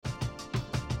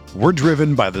We're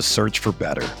driven by the search for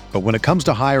better. But when it comes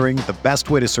to hiring, the best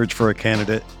way to search for a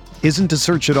candidate isn't to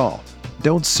search at all.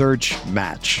 Don't search,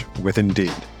 match with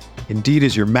Indeed. Indeed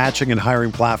is your matching and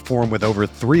hiring platform with over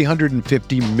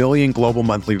 350 million global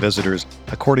monthly visitors,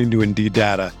 according to Indeed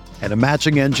data, and a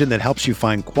matching engine that helps you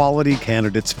find quality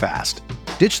candidates fast.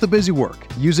 Ditch the busy work.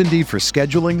 Use Indeed for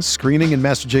scheduling, screening, and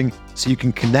messaging so you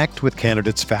can connect with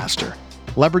candidates faster.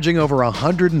 Leveraging over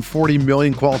 140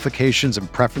 million qualifications and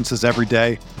preferences every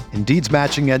day, Indeed's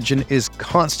matching engine is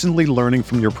constantly learning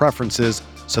from your preferences,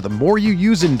 so the more you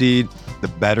use Indeed, the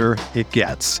better it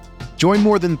gets. Join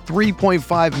more than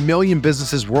 3.5 million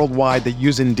businesses worldwide that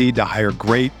use Indeed to hire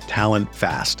great talent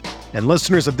fast. And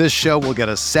listeners of this show will get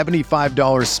a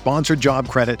 $75 sponsored job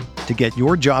credit to get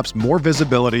your jobs more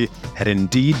visibility at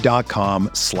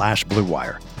Indeed.com/Blue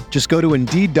Wire. Just go to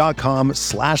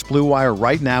Indeed.com/Blue Wire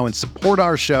right now and support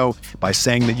our show by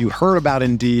saying that you heard about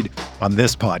Indeed on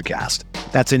this podcast.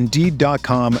 That's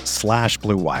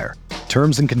Indeed.com/Blue Wire.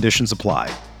 Terms and conditions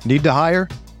apply. Need to hire?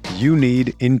 You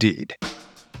need Indeed.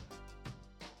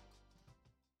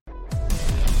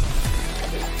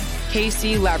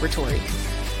 KC Laboratory,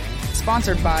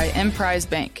 sponsored by Emprise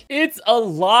Bank. It's a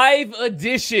live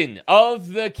edition of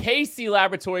the KC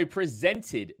Laboratory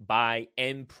presented by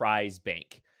Emprise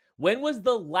Bank. When was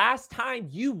the last time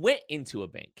you went into a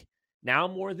bank? Now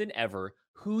more than ever,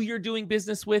 who you're doing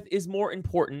business with is more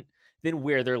important than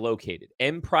where they're located.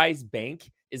 Emprise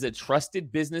Bank is a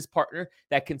trusted business partner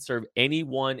that can serve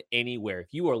anyone, anywhere.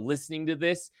 If you are listening to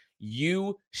this,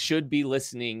 you should be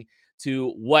listening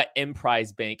to what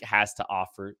Emprise Bank has to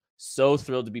offer. So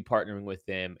thrilled to be partnering with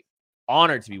them.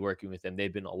 Honored to be working with them.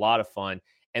 They've been a lot of fun,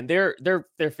 and they're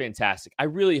fantastic. I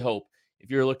really hope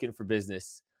if you're looking for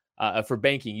business, for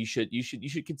banking, you should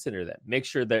consider them. Make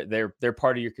sure that they're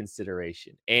part of your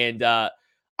consideration. And I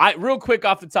real quick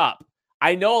off the top,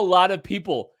 I know a lot of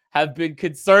people have been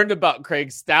concerned about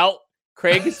Craig Stout.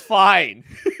 Craig is fine.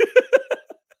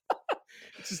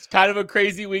 It's just kind of a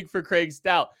crazy week for Craig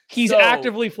Stout. He's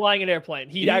actively flying an airplane.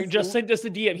 He just sent us a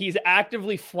DM. He's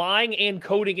actively flying and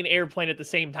coding an airplane at the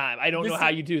same time. I don't know how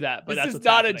you do that, but that's what's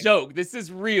happening. This is not a joke. This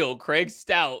is real. Craig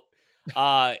Stout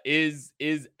is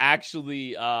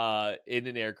actually in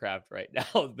an aircraft right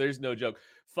now. There's no joke.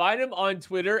 Find him on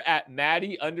Twitter at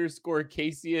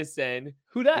Maddie_KCSN.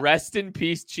 Who that? Rest in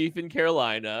peace, Chief in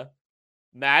Carolina.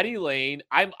 Maddie Lane.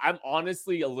 I'm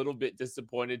honestly a little bit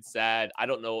disappointed, sad. I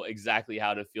don't know exactly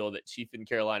how to feel that Chief in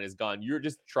Carolina is gone. You're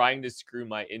just trying to screw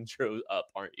my intro up,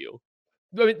 aren't you?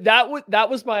 I mean, that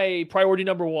was my priority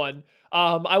number one.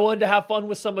 I wanted to have fun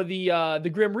with some of the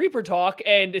Grim Reaper talk,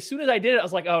 and as soon as I did it, I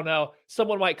was like, oh no,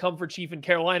 someone might come for Chief in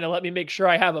Carolina. Let me make sure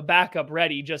I have a backup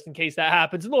ready just in case that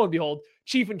happens. And lo and behold,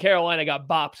 Chief in Carolina got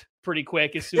bopped pretty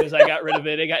quick as soon as I got rid of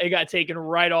it. It got taken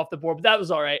right off the board, but that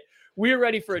was all right. We're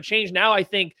ready for a change. Now I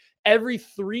think every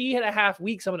 3.5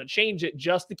 weeks, I'm going to change it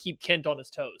just to keep Kent on his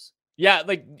toes. Yeah,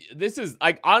 like this is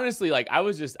like honestly, like I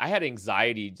had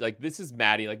anxiety. Like this is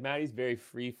Maddie. Like Maddie's very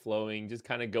free flowing, just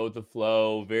kind of go with the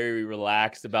flow, very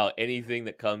relaxed about anything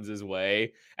that comes his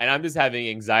way. And I'm just having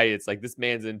anxiety. It's like this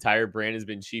man's entire brand has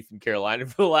been Chief in Carolina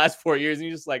for the last 4 years, and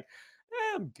he's just like,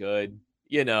 I'm good,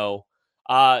 you know.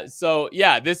 So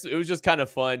yeah, it was just kind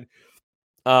of fun.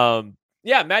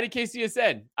 Yeah, Maddie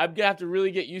KCSN. I'm gonna have to really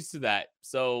get used to that.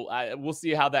 So we'll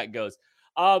see how that goes.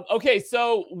 Okay,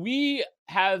 so we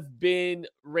have been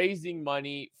raising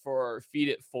money for Feed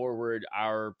It Forward,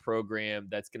 our program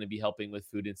that's going to be helping with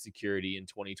food insecurity in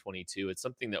 2022. It's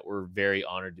something that we're very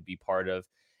honored to be part of.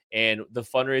 And the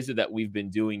fundraiser that we've been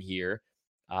doing here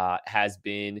has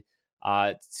been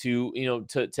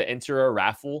to enter a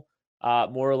raffle,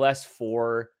 more or less,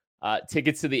 for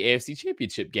tickets to the AFC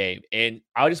Championship game. And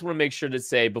I just want to make sure to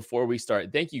say before we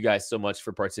start, thank you guys so much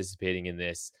for participating in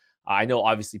this. I know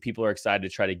obviously people are excited to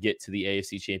try to get to the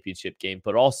AFC Championship game,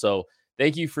 but also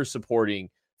thank you for supporting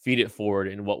Feed It Forward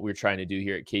and what we're trying to do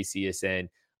here at KCSN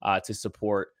to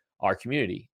support our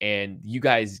community. And you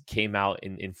guys came out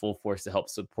in full force to help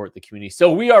support the community.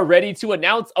 So we are ready to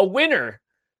announce a winner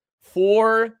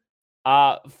for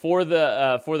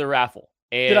the raffle.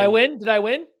 And Did I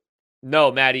win?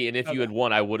 No, Maddie. And if Okay. you had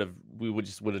won, we would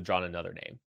have drawn another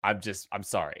name. I'm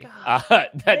sorry.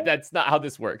 That's not how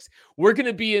this works. We're going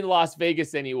to be in Las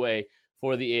Vegas anyway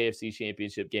for the AFC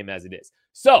Championship game as it is.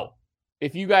 So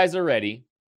if you guys are ready,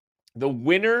 the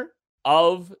winner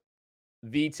of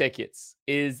the tickets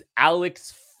is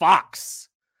Alex Fox.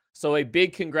 So a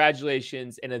big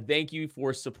congratulations and a thank you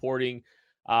for supporting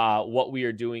what we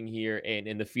are doing here and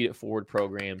in the Feed It Forward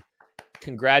program.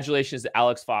 Congratulations to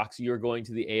Alex Fox. You're going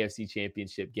to the AFC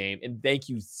Championship game. And thank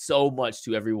you so much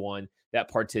to everyone that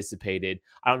participated.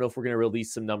 I don't know if we're going to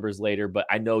release some numbers later, but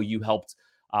I know you helped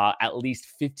at least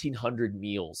 1,500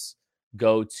 meals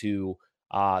go to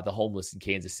the homeless in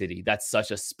Kansas City. That's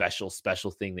such a special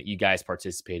thing that you guys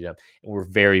participated in. And we're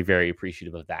very, very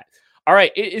appreciative of that. All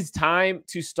right, it is time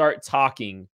to start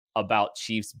talking about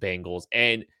Chiefs Bengals.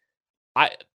 And a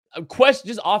question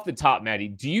just off the top, Maddie,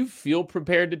 do you feel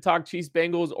prepared to talk Chiefs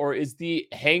Bengals, or is the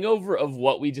hangover of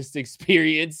what we just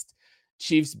experienced,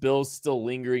 Chiefs Bills, still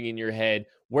lingering in your head?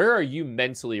 Where are you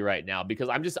mentally right now? Because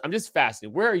I'm just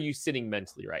fascinated. Where are you sitting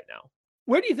mentally right now?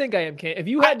 Where do you think I am, Kent? If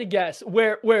you had to guess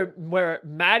where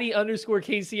Maddie _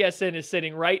 KCSN is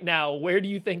sitting right now, where do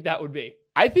you think that would be?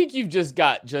 I think you've just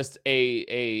got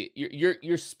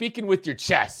you're speaking with your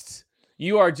chest.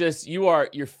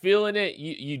 You're feeling it.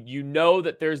 You know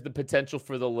that there's the potential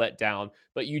for the letdown,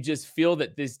 but you just feel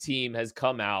that this team has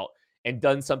come out and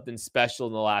done something special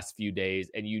in the last few days,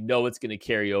 and you know it's going to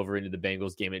carry over into the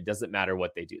Bengals game. It doesn't matter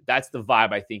what they do. That's the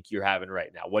vibe I think you're having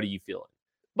right now. What are you feeling?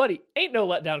 Buddy, ain't no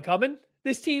letdown coming.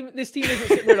 This team isn't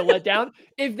sitting there to let down.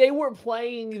 If they were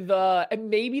playing and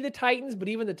maybe the Titans, but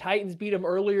even the Titans beat them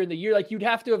earlier in the year, like you'd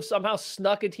have to have somehow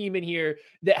snuck a team in here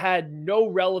that had no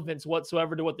relevance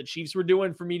whatsoever to what the Chiefs were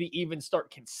doing for me to even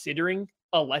start considering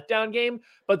a letdown game.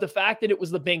 But the fact that it was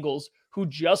the Bengals who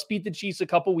just beat the Chiefs a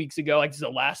couple weeks ago, like the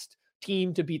last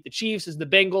team to beat the Chiefs is the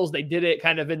Bengals. They did it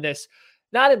kind of in this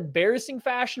not embarrassing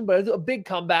fashion, but a big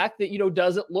comeback that,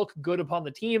 doesn't look good upon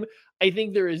the team. I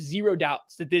think there is zero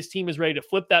doubts that this team is ready to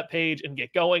flip that page and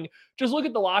get going. Just look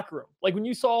at the locker room. Like when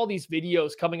you saw all these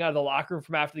videos coming out of the locker room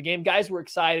from after the game, guys were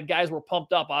excited. Guys were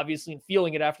pumped up, obviously, and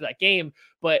feeling it after that game.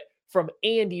 But from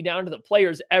Andy down to the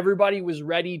players, everybody was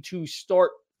ready to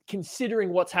start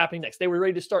considering what's happening next. They were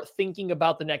ready to start thinking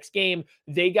about the next game.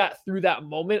 They got through that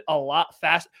moment a lot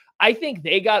fast. I think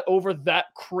they got over that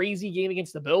crazy game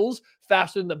against the Bills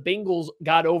faster than the Bengals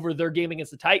got over their game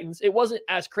against the Titans. It wasn't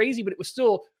as crazy, but it was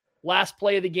still last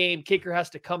play of the game. Kicker has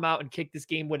to come out and kick this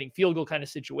game-winning field goal kind of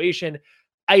situation.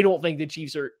 I don't think the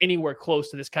Chiefs are anywhere close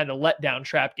to this kind of letdown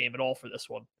trap game at all for this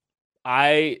one.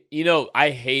 I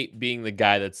hate being the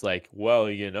guy that's like, well,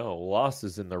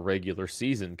 losses in the regular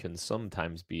season can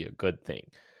sometimes be a good thing.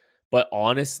 But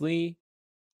honestly,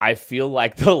 I feel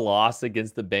like the loss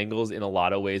against the Bengals in a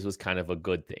lot of ways was kind of a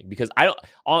good thing, because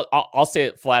I'll say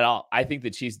it flat out. I think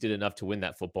the Chiefs did enough to win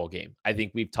that football game. I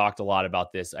think we've talked a lot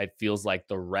about this. It feels like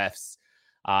the refs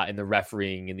and the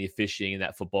refereeing and the officiating in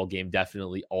that football game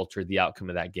definitely altered the outcome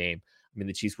of that game. I mean,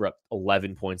 the Chiefs were up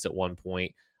 11 points at one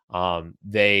point.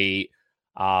 There's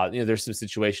some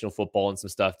situational football and some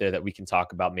stuff there that we can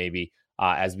talk about maybe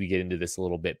as we get into this a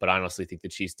little bit. But I honestly think the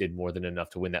Chiefs did more than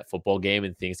enough to win that football game,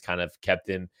 and things kind of kept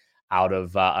them out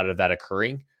of that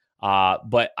occurring.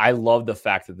 But I love the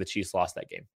fact that the Chiefs lost that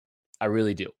game. I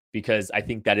really do, because I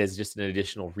think that is just an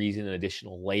additional reason, an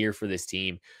additional layer for this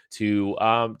team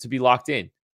to be locked in,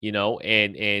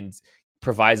 and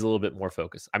provides a little bit more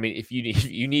focus. I mean, if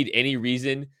you need any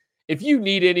reason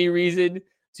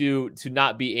to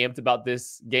not be amped about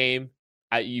this game,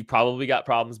 you probably got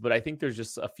problems, but I think there's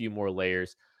just a few more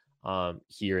layers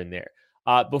here and there.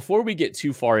 Before we get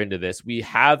too far into this, we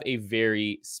have a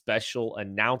very special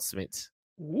announcement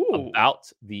about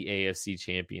the AFC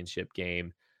Championship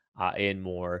game and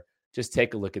more. Just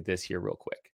take a look at this here real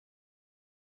quick.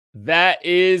 That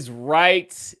is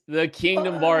right. The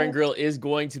Kingdom Bar and Grill is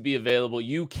going to be available.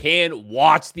 You can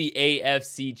watch the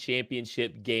AFC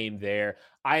Championship game there.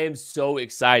 I am so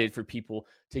excited for people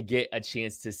to get a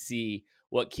chance to see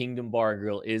what Kingdom Bar and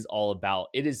Grill is all about.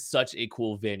 It is such a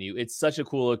cool venue. It's such a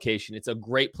cool location. It's a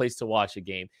great place to watch a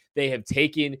game. They have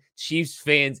taken Chiefs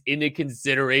fans into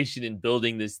consideration in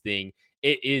building this thing.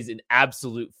 It is an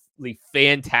absolutely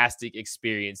fantastic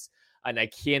experience, and I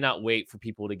cannot wait for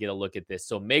people to get a look at this.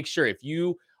 So make sure, if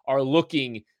you are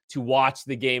looking to watch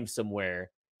the game somewhere,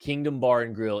 Kingdom Bar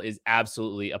and Grill is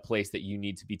absolutely a place that you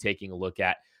need to be taking a look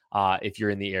at if you're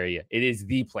in the area. It is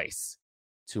the place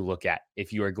to look at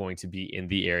if you are going to be in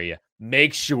the area.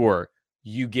 Make sure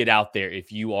you get out there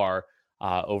if you are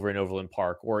over in Overland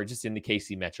Park or just in the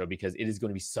KC Metro, because it is going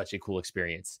to be such a cool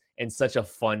experience and such a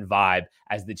fun vibe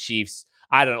as the Chiefs.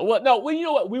 I don't know. Well, you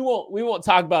know what? We won't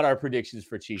talk about our predictions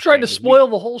for Chiefs. Trying to spoil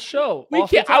the whole show. We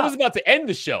can't. I was about to end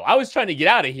the show. I was trying to get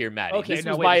out of here, Maddie. Okay,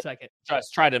 now wait a second.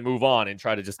 Just try to move on and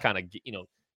try to just kind of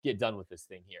get done with this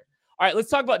thing here. All right, let's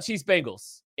talk about Chiefs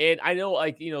Bengals. And I know,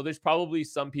 there's probably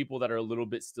some people that are a little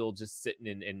bit still just sitting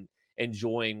and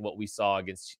enjoying what we saw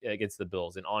against the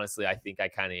Bills. And honestly, I think I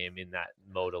kind of am in that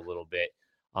mode a little bit.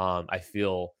 I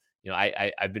feel,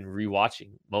 I've been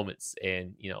rewatching moments,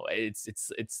 and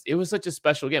it was such a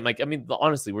special game.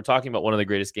 Honestly, we're talking about one of the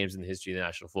greatest games in the history of the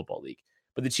National Football League.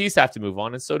 but the Chiefs have to move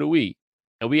on, and so do we.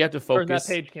 And we have to focus. Turn that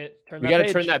page, Kent. We got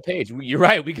to turn that page. You're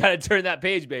right. We got to turn that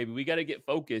page, baby. We got to get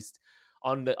focused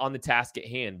on the task at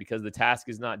hand, because the task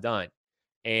is not done.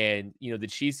 And, the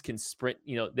Chiefs can sprint,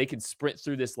 they can sprint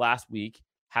through this last week,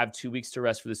 have 2 weeks to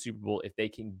rest for the Super Bowl if they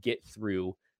can get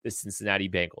through the Cincinnati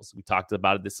Bengals. We talked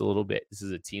about this a little bit. This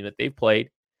is a team that they've played.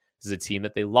 This is a team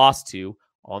that they lost to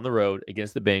on the road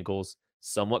against the Bengals.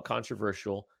 Somewhat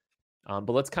controversial. But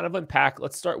let's kind of unpack.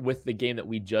 Let's start with the game that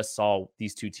we just saw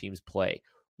these two teams play.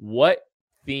 What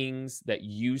things that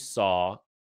you saw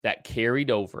that carried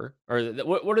over, or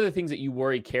what are the things that you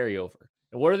worry carry over?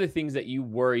 And what are the things that you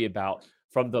worry about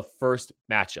from the first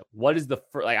matchup? What is the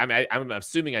first, I'm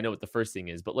assuming I know what the first thing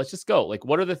is, but let's just go. Like,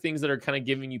 what are the things that are kind of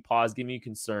giving you pause, giving you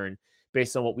concern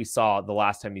based on what we saw the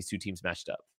last time these two teams matched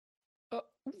up?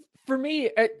 For me,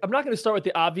 I'm not going to start with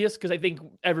the obvious because I think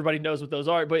everybody knows what those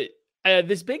are, but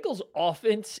this Bengals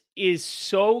offense is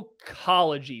so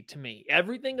college-y to me.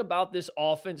 Everything about this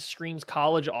offense screams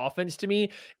college offense to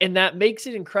me, and that makes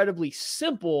it incredibly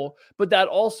simple, but that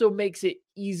also makes it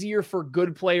easier for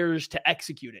good players to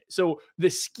execute it. So the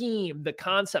scheme, the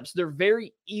concepts, they're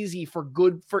very easy for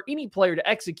any player to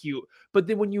execute, but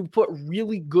then when you put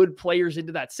really good players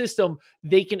into that system,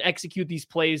 they can execute these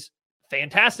plays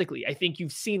fantastically. I think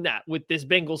you've seen that with this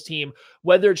Bengals team,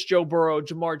 whether it's Joe Burrow,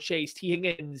 Ja'Marr Chase, T.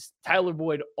 Higgins, Tyler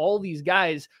Boyd, all these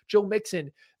guys, Joe Mixon,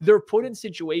 they're put in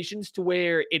situations to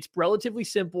where it's relatively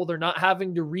simple. They're not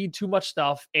having to read too much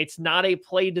stuff. It's not a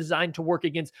play designed to work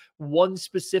against one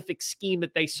specific scheme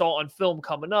that they saw on film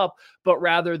coming up, but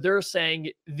rather they're saying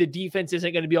the defense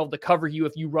isn't going to be able to cover you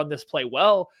if you run this play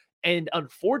well. And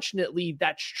unfortunately,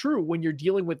 that's true when you're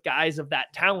dealing with guys of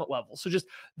that talent level. So just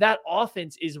that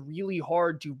offense is really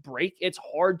hard to break. It's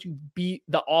hard to beat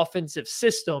the offensive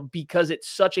system because it's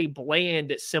such a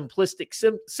bland, simplistic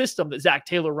system that Zach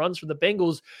Taylor runs for the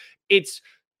Bengals.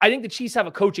 I think the Chiefs have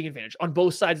a coaching advantage on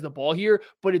both sides of the ball here,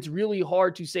 but it's really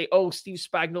hard to say, oh, Steve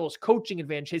Spagnuolo's coaching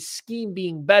advantage, his scheme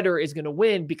being better is going to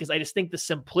win, because I just think the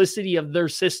simplicity of their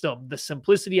system, the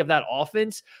simplicity of that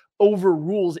offense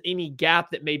overrules any gap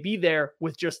that may be there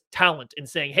with just talent and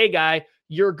saying, hey, guy,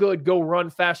 you're good. Go run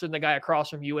faster than the guy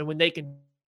across from you. And when they can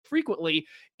frequently,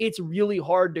 it's really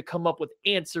hard to come up with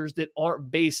answers that aren't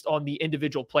based on the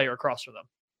individual player across from them.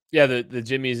 Yeah, the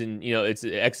Jimmy's and, it's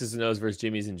X's and O's versus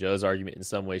Jimmy's and Joe's argument in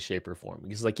some way, shape, or form.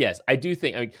 Because, yes, I do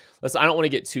think, I don't want to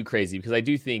get too crazy, because I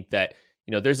do think that,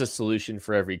 there's a solution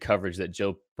for every coverage that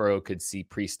Joe Burrow could see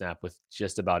pre-snap with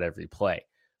just about every play.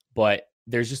 But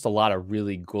there's just a lot of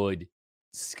really good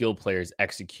skill players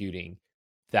executing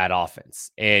that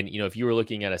offense. And, if you were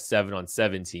looking at a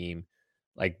 7-on-7 team,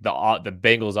 like the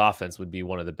Bengals offense would be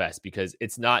one of the best, because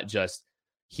it's not just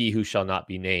he who shall not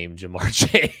be named, Ja'Marr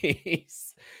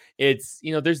Chase. It's,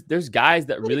 there's guys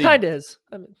that really kind of is.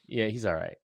 Yeah, he's all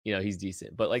right. He's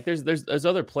decent, but there's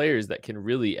other players that can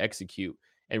really execute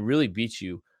and really beat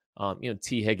you.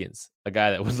 T. Higgins, a guy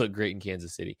that would look great in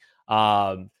Kansas City.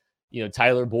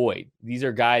 Tyler Boyd. These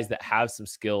are guys that have some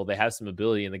skill, they have some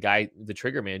ability, and the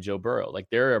trigger man, Joe Burrow. Like,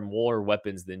 there are more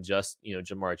weapons than just,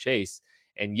 Ja'Marr Chase.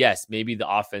 And yes, maybe the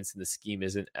offense and the scheme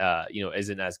isn't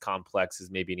as complex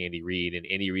as maybe an Andy Reid, and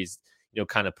Andy Reid's,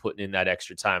 kind of putting in that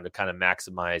extra time to kind of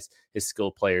maximize his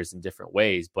skill players in different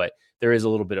ways. But there is a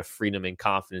little bit of freedom and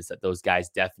confidence that those guys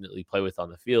definitely play with on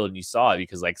the field. And you saw it,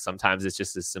 because sometimes it's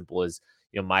just as simple as,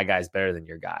 my guy's better than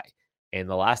your guy. And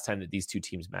the last time that these two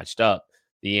teams matched up,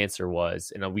 the answer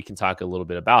was, and we can talk a little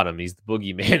bit about him, he's the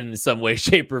boogeyman in some way,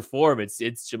 shape, or form. It's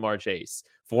Ja'Marr Chase,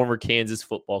 former Kansas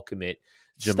football commit.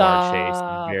 Ja'Marr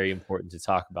Chase. Very important to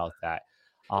talk about that.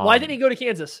 Why didn't he go to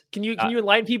Kansas? Can you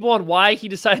enlighten people on why he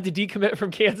decided to decommit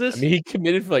from Kansas? He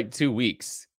committed for 2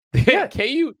 weeks. Yeah.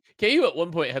 KU at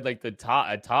one point had a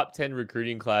top 10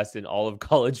 recruiting class in all of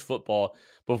college football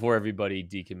before everybody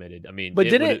decommitted. But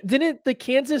didn't the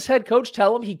Kansas head coach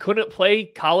tell him he couldn't play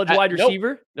college wide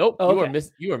receiver? Nope. Oh, okay.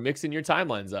 You are mixing your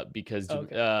timelines up, because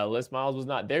Les Miles was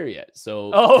not there yet.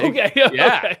 So okay.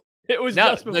 Yeah. Okay. It was now,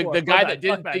 just before. the guy that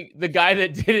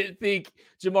didn't think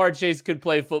Ja'Marr Chase could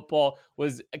play football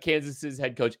was Kansas's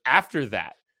head coach after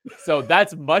that. So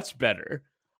that's much better.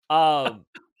 But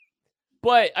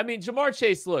Ja'Marr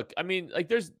Chase, look,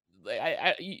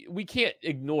 we can't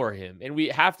ignore him, and we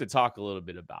have to talk a little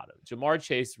bit about him. Ja'Marr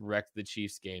Chase wrecked the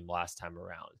Chiefs game last time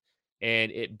around,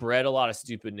 and it bred a lot of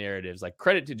stupid narratives.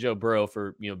 Credit to Joe Burrow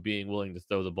for, being willing to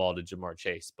throw the ball to Ja'Marr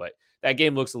Chase, but that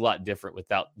game looks a lot different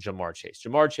without Ja'Marr Chase.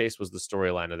 Ja'Marr Chase was the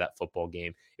storyline of that football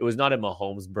game. It was not a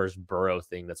Mahomes versus Burrow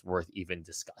thing that's worth even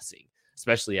discussing,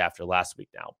 especially after last week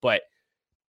now. But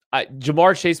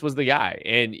Ja'Marr Chase was the guy,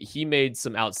 and he made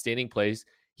some outstanding plays.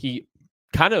 He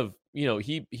kind of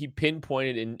he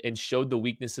pinpointed and showed the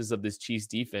weaknesses of this Chiefs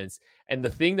defense. And the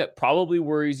thing that probably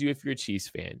worries you if you're a Chiefs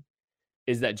fan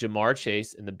is that Jamar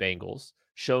Chase and the Bengals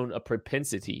shown a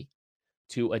propensity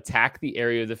to attack the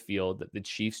area of the field that the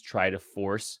Chiefs try to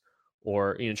force,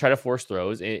 or try to force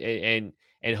throws and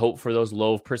hope for those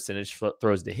low percentage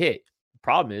throws to hit. The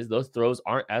problem is those throws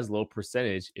aren't as low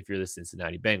percentage if you're the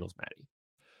Cincinnati Bengals, Matty.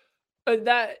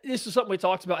 This is something we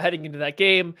talked about heading into that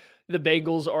game. The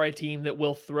Bengals are a team that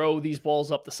will throw these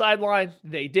balls up the sideline.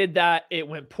 They did that. It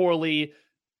went poorly.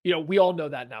 We all know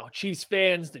that now. Chiefs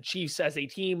fans, the Chiefs as a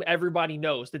team, everybody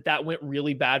knows that went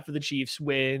really bad for the Chiefs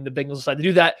when the Bengals decided to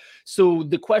do that. So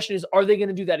the question is, are they going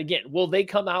to do that again? Will they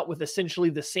come out with essentially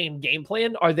the same game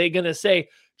plan? Are they going to say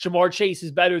Jamar Chase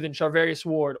is better than Charvarius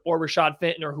Ward or Rashad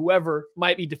Fenton or whoever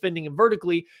might be defending him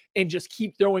vertically, and just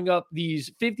keep throwing up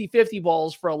these 50-50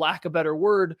 balls, for a lack of a better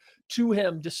word, to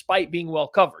him despite being well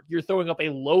covered? You're throwing up a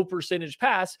low percentage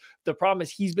pass. The problem is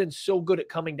he's been so good at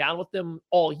coming down with them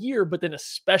all year, but then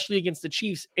especially against the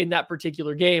Chiefs in that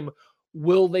particular game,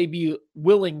 will they be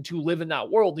willing to live in that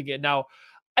world again? Now,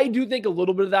 I do think a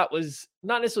little bit of that was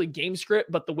not necessarily game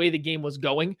script, but the way the game was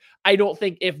going. I don't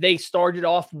think if they started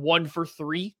off 1 for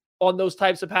 3 on those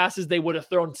types of passes, they would have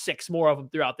thrown 6 more of them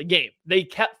throughout the game. They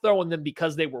kept throwing them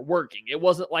because they were working. It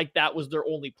wasn't like that was their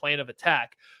only plan of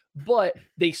attack, but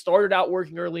they started out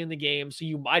working early in the game, so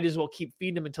you might as well keep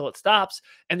feeding them until it stops.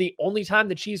 And the only time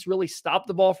the Chiefs really stopped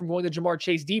the ball from going to Jamar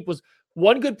Chase deep was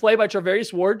one good play by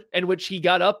Charvarius Ward, in which he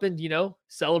got up and,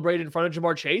 celebrated in front of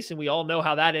Jamar Chase. And we all know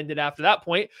how that ended after that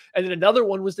point. And then another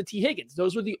one was the T. Higgins.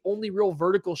 Those were the only real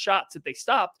vertical shots that they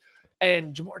stopped.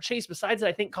 And Jamar Chase, besides that,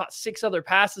 I think caught 6 other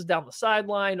passes down the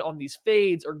sideline on these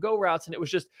fades or go routes. And it was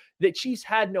just the Chiefs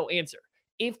had no answer.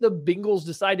 If the Bengals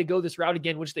decide to go this route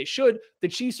again, which they should, the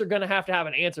Chiefs are going to have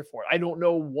an answer for it. I don't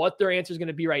know what their answer is going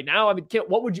to be right now. I mean, Kent,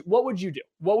 what would you do?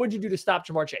 What would you do to stop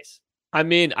Jamar Chase? I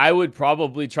mean, I would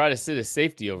probably try to sit a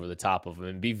safety over the top of him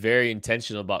and be very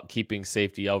intentional about keeping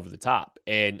safety over the top.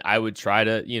 And I would try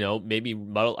to, maybe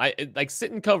muddle,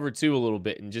 sit in cover 2 a little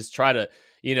bit and just try to,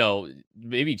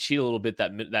 maybe cheat a little bit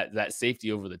that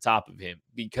safety over the top of him,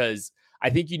 because I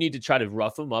think you need to try to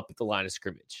rough him up at the line of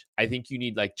scrimmage. I think you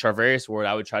need, like Charvarius Ward,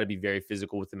 I would try to be very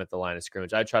physical with him at the line of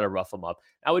scrimmage. I'd try to rough him up.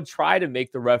 I would try to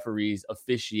make the referees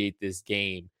officiate this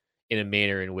game in a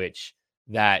manner in which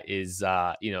that is,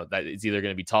 that it's either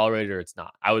going to be tolerated or it's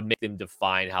not. I would make them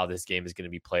define how this game is going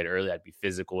to be played early. I'd be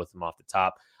physical with them off the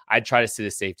top. I'd try to sit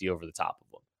a safety over the top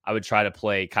of them. I would try to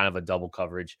play kind of a double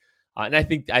coverage. And I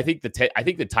think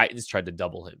the Titans tried to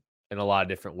double him in a lot of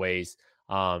different ways.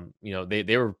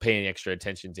 They were paying extra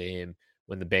attention to him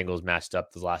when the Bengals matched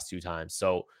up the last 2 times.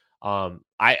 So I'm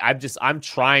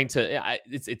trying to,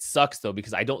 it sucks though,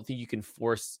 because I don't think you can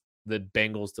force the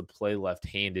Bengals to play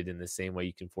left-handed in the same way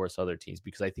you can force other teams,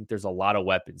 because I think there's a lot of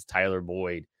weapons. Tyler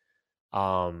Boyd,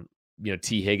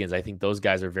 T. Higgins. I think those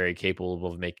guys are very capable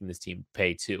of making this team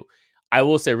pay too. I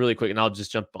will say really quick, and I'll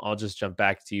just jump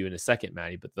back to you in a second,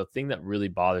 Matty. But the thing that really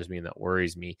bothers me and that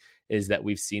worries me is that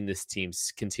we've seen this team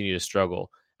continue to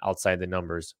struggle outside the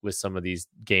numbers with some of these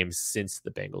games since the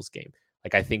Bengals game.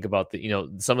 Like, I think about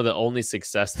some of the only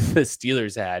success the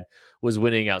Steelers had was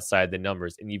winning outside the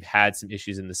numbers. And you've had some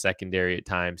issues in the secondary at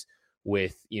times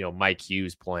with, Mike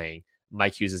Hughes playing.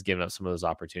 Mike Hughes has given up some of those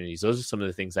opportunities. Those are some of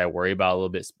the things I worry about a little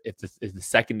bit. If the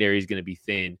secondary is going to be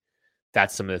thin,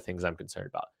 that's some of the things I'm concerned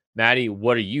about. Maddie,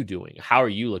 what are you doing? How are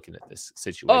you looking at this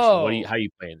situation? How are you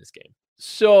playing this game?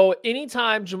 So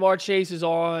anytime Jamar Chase is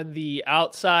on the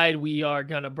outside, we are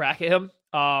going to bracket him.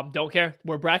 Don't care.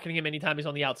 We're bracketing him anytime he's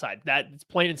on the outside. That's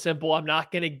plain and simple. I'm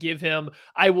not going to give him,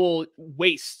 I will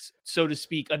waste, so to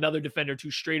speak, another defender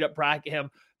to straight up bracket him.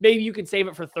 Maybe you can save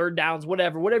it for third downs,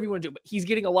 whatever you want to do. But he's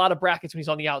getting a lot of brackets when he's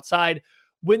on the outside.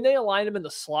 When they align him in the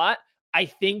slot, I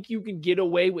think you can get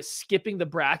away with skipping the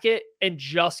bracket and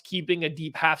just keeping a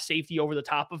deep half safety over the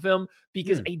top of him,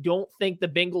 because I don't think the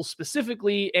Bengals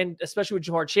specifically, and especially with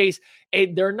Jamar Chase,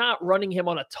 they're not running him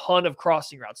on a ton of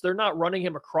crossing routes. They're not running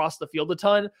him across the field a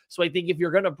ton. So I think if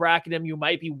you're going to bracket him, you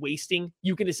might be wasting.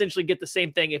 You can essentially get the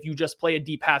same thing if you just play a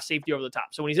deep half safety over the top.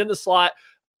 So when he's in the slot,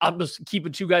 I'm just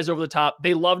keeping 2 guys over the top.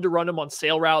 They love to run him on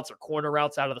sail routes or corner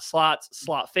routes out of the slots,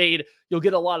 slot fade. You'll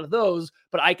get a lot of those,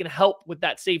 but I can help with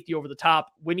that safety over the top.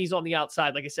 When he's on the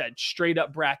outside, like I said, straight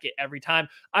up bracket every time.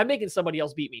 I'm making somebody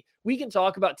else beat me. We can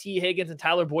talk about T. Higgins and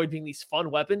Tyler Boyd being these fun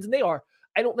weapons, and they are.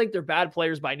 I don't think they're bad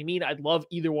players by any means. I'd love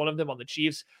either one of them on the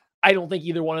Chiefs. I don't think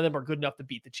either one of them are good enough to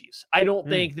beat the Chiefs. I don't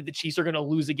think that the Chiefs are going to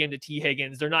lose a game to T.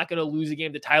 Higgins. They're not going to lose a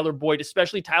game to Tyler Boyd,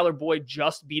 especially Tyler Boyd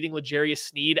just beating L'Jarius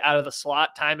Sneed out of the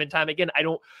slot time and time again. I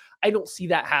don't see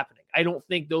that happening. I don't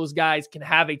think those guys can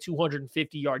have a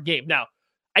 250-yard game. Now,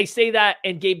 I say that,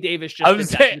 and Gabe Davis just I'm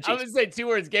gonna say 2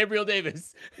 words: Gabriel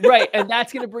Davis. Right, and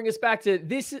that's going to bring us back to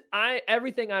this.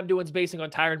 Everything I'm doing is basing on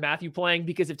Tyrann Mathieu playing,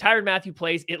 because if Tyrann Mathieu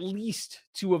plays, at least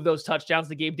 2 of those touchdowns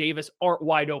to Gabe Davis aren't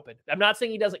wide open. I'm not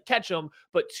saying he doesn't catch them,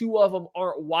 but 2 of them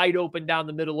aren't wide open down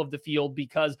the middle of the field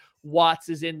because Watts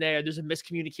is in there. There's a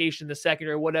miscommunication in the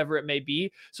secondary, whatever it may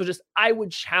be. So I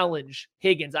would challenge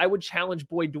Higgins. I would challenge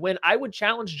Boyd Duwin. I would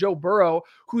challenge Joe Burrow,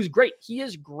 who's great. He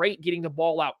is great getting the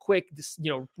ball out quick,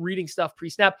 reading stuff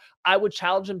pre-snap. I would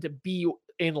challenge him to be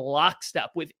in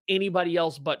lockstep with anybody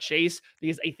else but Chase,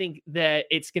 because I think that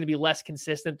it's going to be less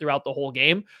consistent throughout the whole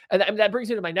game. And that brings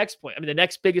me to my next point. The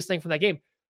next biggest thing from that game: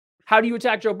 how do you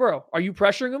attack Joe Burrow? Are you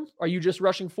pressuring him? Are you just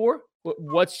rushing 4?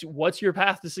 What's your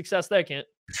path to success there, Kent?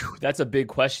 That's a big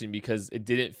question, because it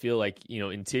didn't feel like,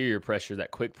 interior pressure,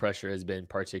 that quick pressure has been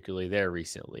particularly there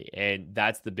recently. And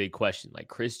that's the big question. Like,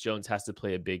 Chris Jones has to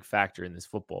play a big factor in this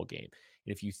football game.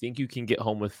 And if you think you can get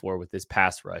home with 4 with this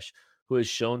pass rush, who has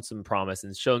shown some promise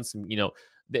and shown some,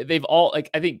 they've all, like,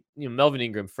 I think, Melvin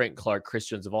Ingram, Frank Clark, Chris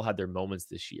Jones have all had their moments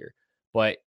this year.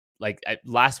 But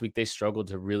last week, they struggled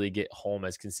to really get home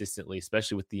as consistently,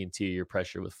 especially with the interior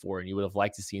pressure with 4. And you would have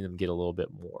liked to see them get a little bit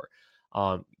more.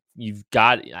 You've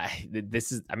got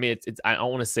this is. I don't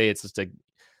want to say it's just like,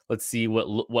 let's see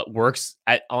what works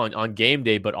on game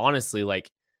day. But honestly,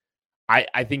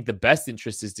 I think the best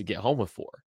interest is to get home with 4.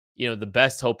 The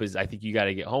best hope is, I think you got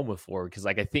to get home with 4, because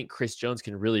I think Chris Jones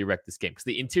can really wreck this game, because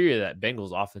the interior of that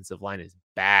Bengals offensive line is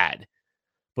bad.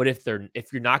 But if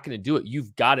you're not going to do it,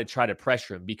 you've got to try to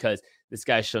pressure him, because this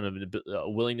guy's shown a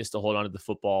willingness to hold on to the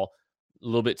football a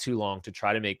little bit too long to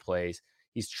try to make plays.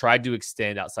 He's tried to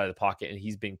extend outside of the pocket, and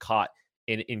he's been caught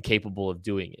incapable of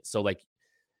doing it. So, I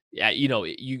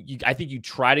think you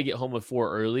try to get home with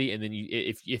 4 early, and then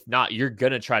if not, you're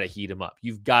gonna try to heat him up.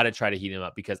 You've got to try to heat him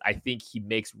up, because I think he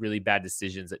makes really bad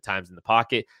decisions at times in the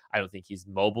pocket. I don't think he's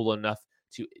mobile enough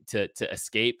to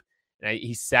escape. And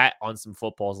he sat on some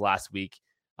footballs last week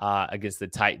against the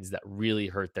Titans that really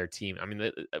hurt their team.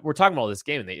 We're talking about this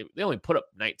game, and they only put up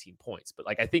 19 points, but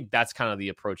I think that's kind of the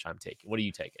approach I'm taking. What are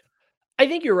you taking? I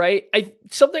think you're right.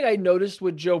 Something I noticed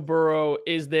with Joe Burrow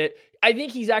is that I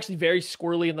think he's actually very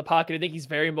squirrely in the pocket. I think he's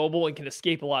very mobile and can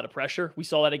escape a lot of pressure. We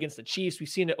saw that against the Chiefs. We've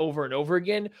seen it over and over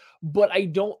again, but I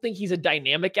don't think he's a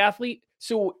dynamic athlete.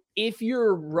 So if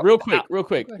you're real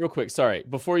quick. Sorry.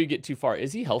 Before you get too far,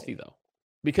 is he healthy though?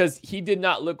 Because he did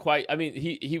not look quite,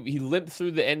 he limped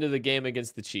through the end of the game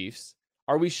against the Chiefs.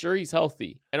 Are we sure he's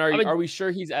healthy? And are we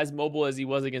sure he's as mobile as he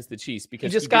was against the Chiefs?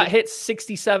 Because he just got hit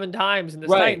 67 times in this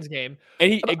Titans game.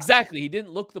 And he didn't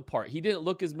look the part. He didn't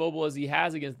look as mobile as he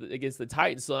has against the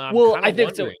Titans. So I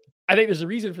think there's a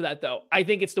reason for that, though. I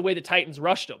think it's the way the Titans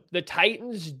rushed him. The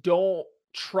Titans don't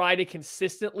try to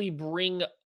consistently bring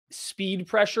speed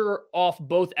pressure off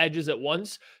both edges at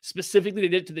once. Specifically, they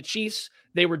did it to the Chiefs.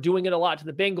 They were doing it a lot to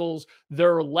the Bengals.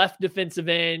 Their left defensive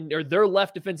end,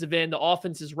 the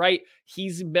offense is right.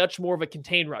 He's much more of a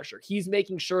contained rusher. He's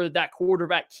making sure that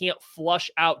quarterback can't flush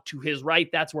out to his right.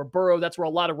 That's where a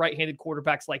lot of right-handed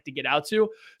quarterbacks like to get out to.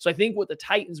 So I think what the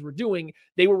Titans were doing,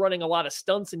 they were running a lot of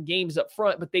stunts and games up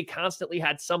front, but they constantly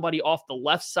had somebody off the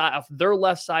left side, off their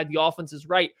left side, the offense is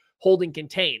right, holding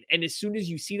contain. And as soon as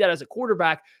you see that as a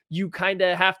quarterback, you kind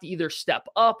of have to either step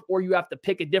up or you have to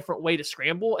pick a different way to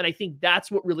scramble. And I think that's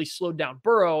what really slowed down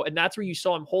Burrow. And that's where you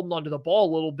saw him holding onto the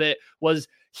ball a little bit, was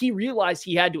he realized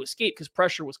he had to escape because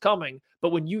pressure was coming. But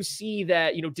when you see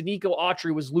that, Danico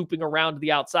Autry was looping around to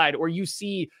the outside, or you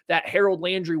see that Harold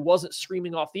Landry wasn't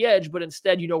screaming off the edge, but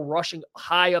instead, rushing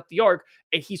high up the arc,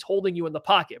 and he's holding you in the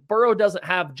pocket. Burrow doesn't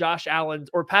have Josh Allen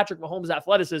or Patrick Mahomes'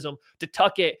 athleticism to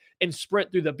tuck it and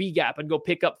sprint through the B gap and go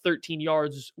pick up 13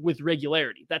 yards with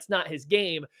regularity. That's not his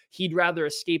game. He'd rather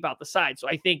escape out the side. So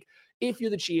I think if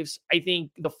you're the Chiefs, I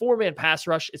think the 4-man pass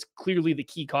rush is clearly the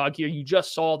key cog here. You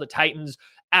just saw the Titans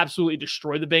absolutely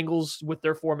destroy the Bengals with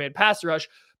their 4-man pass rush.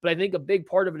 But I think a big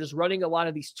part of it is running a lot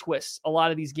of these twists, a lot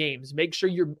of these games. Make sure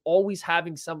you're always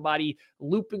having somebody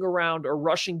looping around or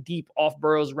rushing deep off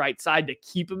Burrow's right side to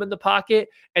keep him in the pocket.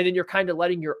 And then you're kind of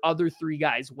letting your other 3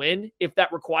 guys win. If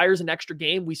that requires an extra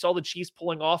game, we saw the Chiefs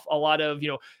pulling off a lot of,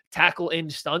 tackle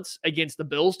end stunts against the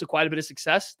Bills to quite a bit of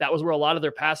success. That was where a lot of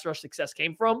their pass rush success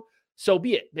came from. So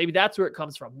be it. Maybe that's where it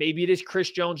comes from. Maybe it is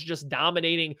Chris Jones just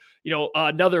dominating,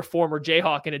 another former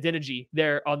Jayhawk and Adeniji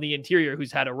there on the interior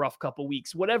who's had a rough couple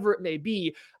weeks. Whatever it may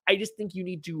be, I just think you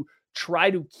need to try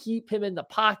to keep him in the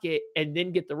pocket and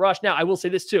then get the rush. Now, I will say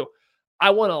this too. I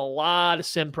want a lot of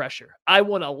sim pressure. I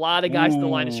want a lot of guys to the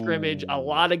line of scrimmage, a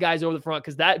lot of guys over the front,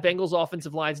 because that Bengals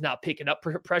offensive line is not picking up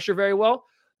pressure very well.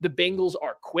 The Bengals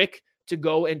are quick to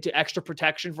go into extra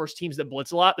protection versus teams that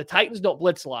blitz a lot. The Titans don't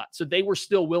blitz a lot, so they were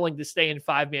still willing to stay in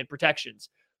 5-man protections.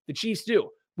 The Chiefs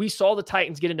do. We saw the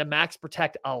Titans get into max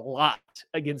protect a lot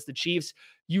against the Chiefs.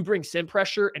 You bring sim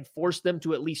pressure and force them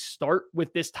to at least start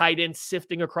with this tight end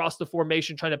sifting across the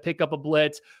formation, trying to pick up a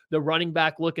blitz, the running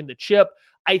back looking to chip.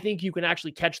 I think you can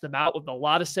actually catch them out with a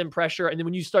lot of sim pressure. And then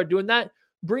when you start doing that,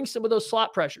 bring some of those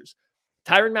slot pressures.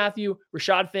 Tyrann Mathieu,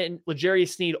 Rashad Fenton,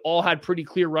 L'Jarius Sneed all had pretty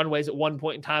clear runways at one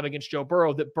point in time against Joe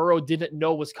Burrow that Burrow didn't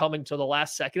know was coming till the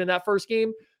last second in that first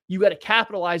game. You got to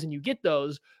capitalize and you get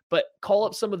those, but call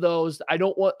up some of those. I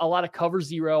don't want a lot of cover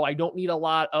zero. I don't need a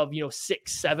lot of,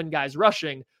 6, 7 guys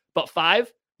rushing, but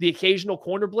 5, the occasional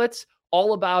corner blitz,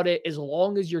 all about it as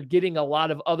long as you're getting a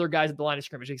lot of other guys at the line of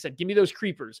scrimmage. Like I said, give me those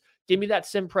creepers. Give me that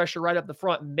sim pressure right up the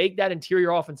front. Make that interior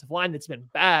offensive line that's been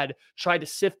bad, try to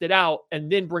sift it out, and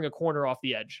then bring a corner off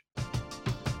the edge.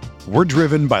 We're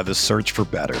driven by the search for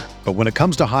better. But when it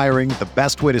comes to hiring, the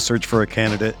best way to search for a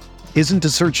candidate isn't to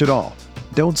search at all.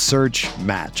 Don't search,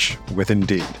 match with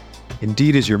Indeed.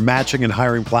 Indeed is your matching and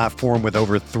hiring platform with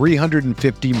over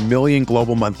 350 million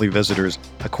global monthly visitors,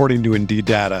 according to Indeed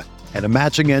data, and a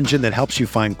matching engine that helps you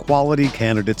find quality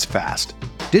candidates fast.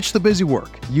 Ditch the busy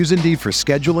work. Use Indeed for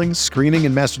scheduling, screening,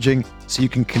 and messaging so you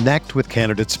can connect with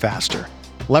candidates faster.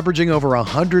 Leveraging over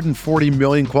 140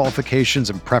 million qualifications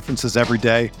and preferences every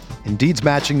day, Indeed's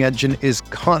matching engine is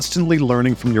constantly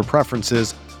learning from your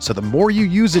preferences, so the more you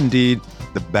use Indeed,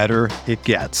 the better it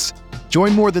gets.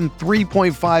 Join more than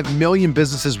 3.5 million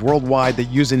businesses worldwide that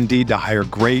use Indeed to hire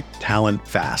great talent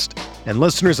fast. And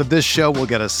listeners of this show will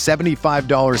get a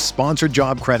 $75 sponsored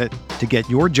job credit to get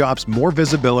your jobs more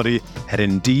visibility at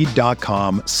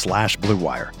Indeed.com/Blue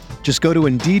Wire. Just go to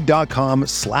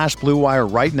Indeed.com/Blue Wire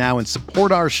right now and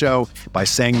support our show by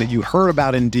saying that you heard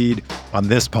about Indeed on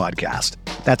this podcast.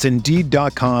 That's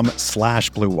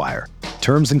Indeed.com/Blue Wire.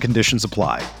 Terms and conditions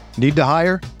apply. Need to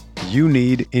hire? You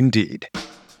need Indeed.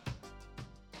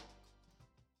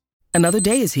 Another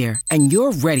day is here, and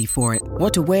you're ready for it.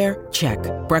 What to wear? Check.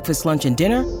 Breakfast, lunch, and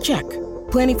dinner? Check.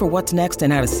 Planning for what's next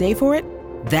and how to save for it?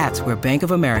 That's where Bank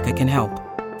of America can help.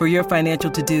 For your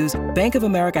financial to-dos, Bank of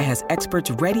America has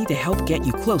experts ready to help get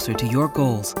you closer to your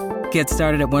goals. Get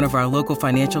started at one of our local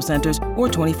financial centers or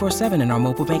 24/7 in our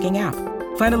mobile banking app.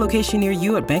 Find a location near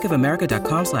you at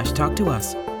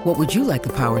bankofamerica.com/talktous. What would you like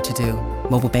the power to do?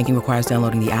 Mobile banking requires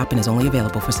downloading the app and is only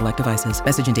available for select devices.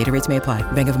 Message and data rates may apply.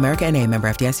 Bank of America NA, member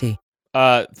FDIC.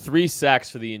 3 sacks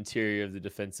for the interior of the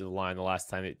defensive line the last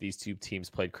time these two teams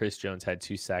played. Chris Jones had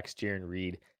 2 sacks. Jaron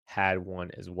Reed had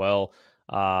 1 as well.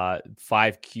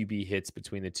 5 QB hits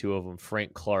between the two of them.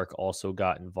 Frank Clark also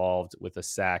got involved with a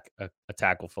sack, a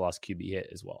tackle for lost QB hit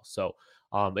as well. So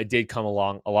it did come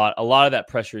along a lot. A lot of that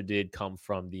pressure did come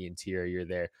from the interior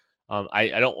there.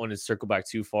 I don't want to circle back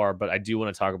too far, but I do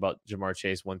want to talk about Ja'Marr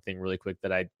Chase. One thing really quick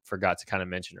that I forgot to kind of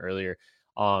mention earlier.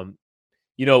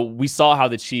 We saw how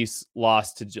the Chiefs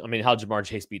lost to, how Ja'Marr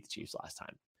Chase beat the Chiefs last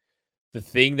time. The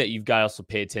thing that you've got to also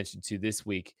pay attention to this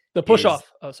week. The push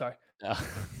off. Oh, sorry.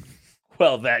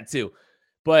 Well, that too.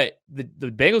 But the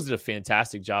Bengals did a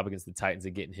fantastic job against the Titans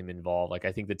of getting him involved.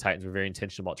 I think the Titans were very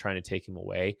intentional about trying to take him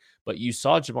away. But you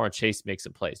saw Ja'Marr Chase make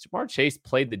some plays. Ja'Marr Chase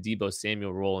played the Deebo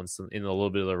Samuel role in a little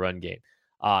bit of the run game.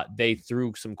 They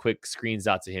threw some quick screens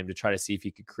out to him to try to see if he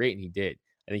could create, and he did.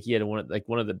 I think he had one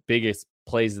of the biggest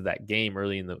plays of that game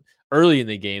early in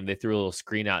the game. They threw a little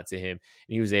screen out to him,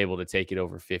 and he was able to take it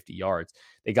over 50 yards.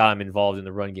 They got him involved in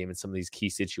the run game in some of these key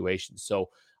situations. So,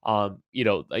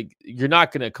 you're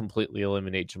not going to completely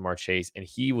eliminate Ja'Marr Chase, and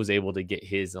he was able to get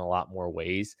his in a lot more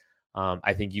ways.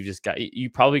 I think you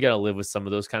probably got to live with some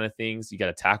of those kind of things. You got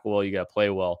to tackle well, you got to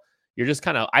play well. You're just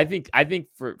kind of, I think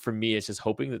for me, it's just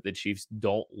hoping that the Chiefs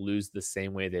don't lose the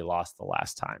same way they lost the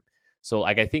last time. So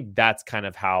I think that's kind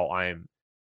of how I'm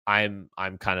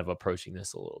kind of approaching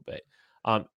this a little bit.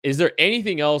 Is there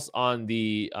anything else on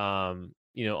the on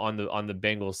the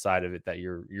Bengals side of it that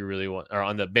you really want, or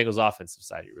on the Bengals offensive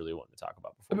side you really want to talk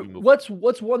about before we move?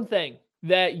 What's one thing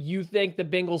that you think the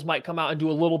Bengals might come out and do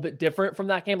a little bit different from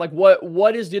that game?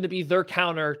 What is going to be their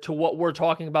counter to what we're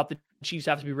talking about the Chiefs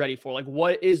have to be ready for?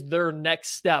 What is their next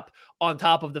step on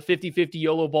top of the 50-50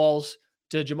 YOLO balls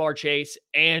to Ja'Marr Chase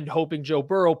and hoping Joe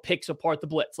Burrow picks apart the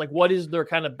blitz? What is their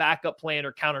kind of backup plan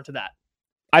or counter to that?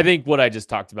 I think what I just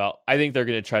talked about, I think they're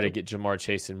going to try to get Ja'Marr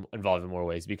Chase involved in more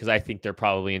ways, because I think they're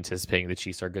probably anticipating the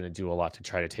Chiefs are going to do a lot to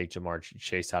try to take Ja'Marr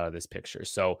Chase out of this picture.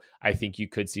 So I think you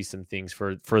could see some things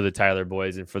for the Tyler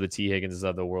Boyds and for the T. Higginses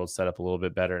of the world set up a little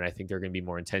bit better. And I think they're going to be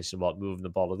more intentional about moving the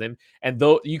ball to them. And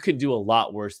though you can do a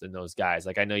lot worse than those guys,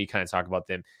 I know you kind of talk about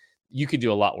them, you could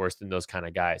do a lot worse than those kind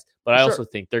of guys. But I also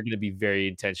think they're going to be very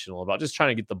intentional about just trying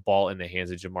to get the ball in the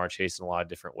hands of Ja'Marr Chase in a lot of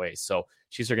different ways. So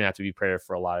Chiefs are going to have to be prepared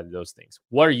for a lot of those things.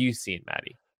 What are you seeing,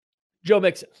 Maddie? Joe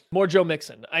Mixon. More Joe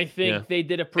Mixon. I think they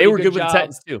did a pretty good job. They were good with the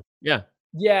Titans too. Yeah.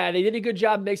 Yeah, they did a good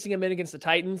job mixing him in against the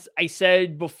Titans. I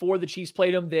said before the Chiefs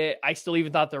played him that I still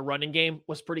even thought their running game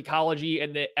was pretty collegey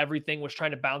and that everything was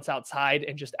trying to bounce outside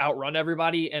and just outrun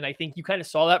everybody. And I think you kind of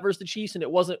saw that versus the Chiefs, and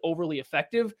it wasn't overly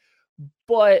effective.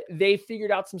 But they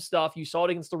figured out some stuff. You saw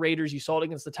it against the Raiders. You saw it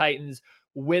against the Titans.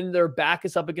 When their back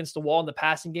is up against the wall and the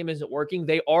passing game isn't working,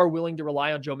 they are willing to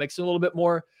rely on Joe Mixon a little bit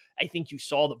more. I think you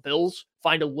saw the Bills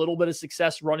find a little bit of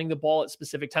success running the ball at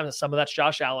specific times. Some of that's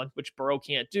Josh Allen, which Burrow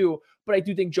can't do. But I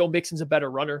do think Joe Mixon's a better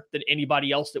runner than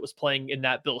anybody else that was playing in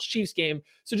that Bills-Chiefs game.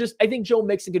 So I think Joe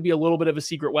Mixon could be a little bit of a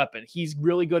secret weapon. He's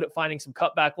really good at finding some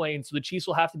cutback lanes. So the Chiefs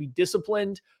will have to be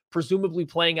disciplined, presumably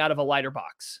playing out of a lighter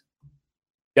box.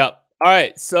 Yep. All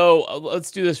right, so let's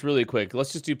do this really quick.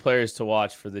 Let's just do players to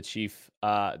watch for the Chiefs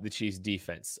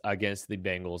defense against the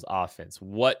Bengals offense.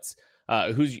 Who's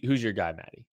your guy,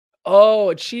 Maddie?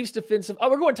 Oh, Chiefs defensive. Oh,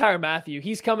 we're going Tyrann Mathieu.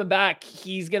 He's coming back.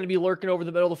 He's going to be lurking over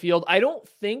the middle of the field. I don't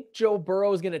think Joe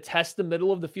Burrow is going to test the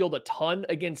middle of the field a ton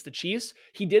against the Chiefs.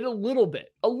 He did a little bit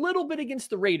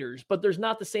against the Raiders, but there's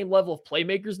not the same level of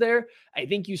playmakers there. I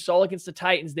think you saw against the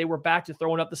Titans, they were back to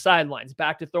throwing up the sidelines,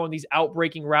 back to throwing these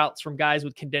outbreaking routes from guys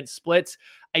with condensed splits.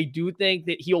 I do think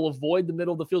that he'll avoid the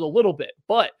middle of the field a little bit,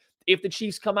 but if the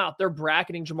Chiefs come out, they're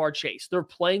bracketing Ja'Marr Chase. They're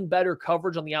playing better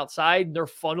coverage on the outside. They're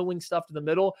funneling stuff to the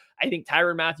middle. I think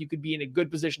Tyrann Mathieu could be in a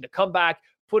good position to come back,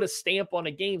 put a stamp on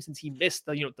a game since he missed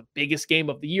the biggest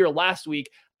game of the year last week.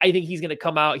 I think he's going to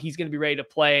come out. He's going to be ready to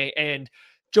play. And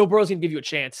Joe Burrow's going to give you a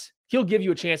chance. He'll give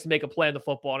you a chance to make a play on the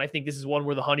football. And I think this is one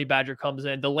where the honey badger comes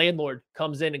in. The landlord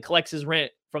comes in and collects his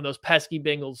rent from those pesky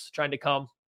Bengals trying to come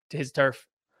to his turf.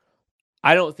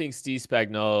 I don't think Steve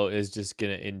Spagnuolo is just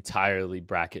going to entirely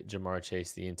bracket Ja'Marr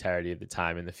Chase the entirety of the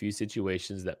time. In the few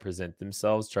situations that present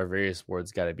themselves, Charvarius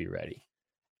Ward's got to be ready.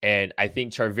 And I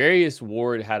think Charvarius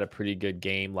Ward had a pretty good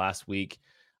game last week.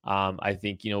 I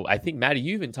think, Maddie,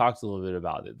 you even talked a little bit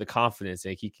about it, the confidence.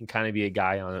 Like he can kind of be a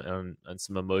guy on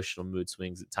some emotional mood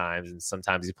swings at times. And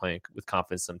sometimes he's playing with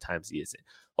confidence. Sometimes he isn't.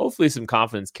 Hopefully some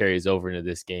confidence carries over into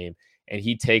this game and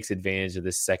he takes advantage of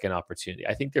this second opportunity.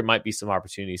 I think there might be some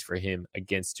opportunities for him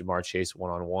against Ja'Marr Chase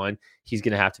one-on-one. He's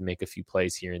going to have to make a few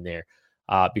plays here and there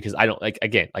because I don't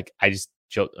I just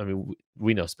joke. I mean,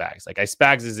 we know Spags.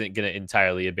 Spags isn't going to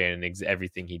entirely abandon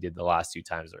everything he did the last two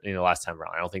times or last time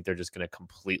around. I don't think they're just going to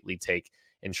completely take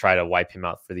and try to wipe him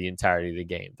out for the entirety of the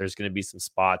game. There's going to be some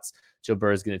spots. Joe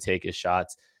Burrow is going to take his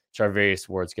shots. Charvarius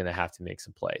Ward's going to have to make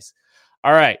some plays.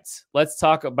 All right, let's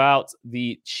talk about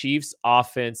the Chiefs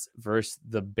offense versus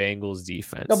the Bengals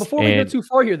defense. Now, before we go too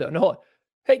far here, though,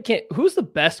 hey, Kent, who's the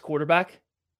best quarterback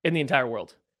in the entire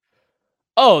world?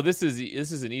 Oh, this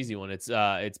is an easy one. It's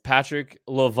Patrick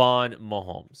LeVon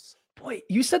Mahomes. Boy,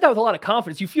 you said that with a lot of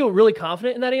confidence. You feel really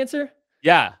confident in that answer?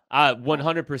 Yeah,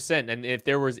 100%. And if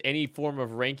there was any form of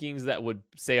rankings that would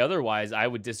say otherwise, I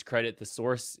would discredit the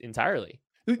source entirely.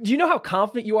 Do you know how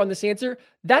confident you are on this answer?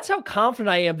 That's how confident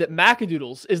I am that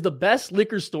Macadoodles is the best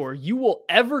liquor store you will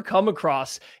ever come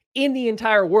across in the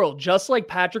entire world, just like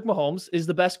Patrick Mahomes is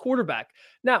the best quarterback.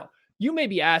 Now, you may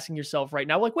be asking yourself right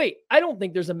now, wait, I don't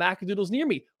think there's a Macadoodles near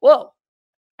me. Well,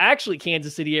 actually,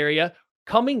 Kansas City area,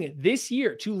 coming this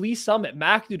year to Lee Summit,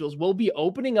 Macadoodles will be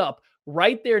opening up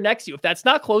right there next to you. If that's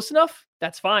not close enough,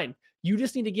 that's fine. You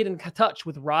just need to get in touch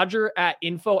with Roger at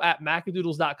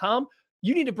info@macadoodles.com.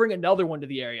 You need to bring another one to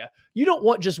the area. You don't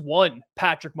want just one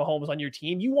Patrick Mahomes on your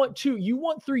team. You want two, you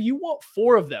want three, you want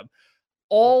four of them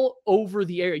all over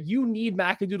the area. You need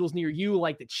Macadoodles near you,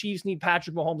 like the Chiefs need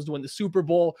Patrick Mahomes to win the Super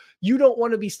Bowl. You don't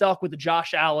want to be stuck with the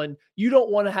Josh Allen. You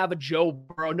don't want to have a Joe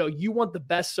Burrow. No, you want the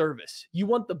best service. You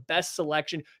want the best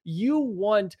selection. You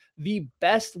want the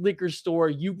best liquor store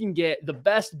you can get, the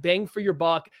best bang for your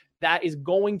buck. That is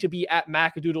going to be at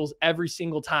Macadoodles every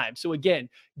single time. So again,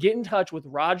 get in touch with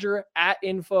Roger at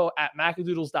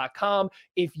info@macadoodles.com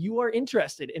if you are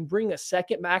interested in bringing a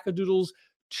second Macadoodles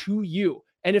to you.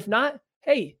 And if not,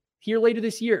 hey, here later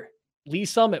this year, Lee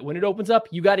Summit, when it opens up,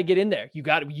 you got to get in there. You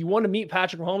want to meet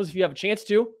Patrick Mahomes if you have a chance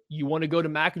to. You want to go to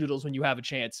Macadoodles when you have a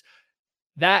chance.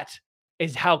 That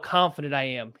is how confident I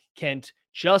am, Kent.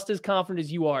 Just as confident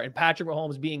as you are in Patrick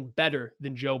Mahomes being better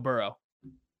than Joe Burrow.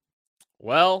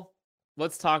 Well,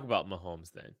 let's talk about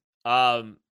Mahomes then.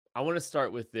 I want to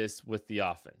start with the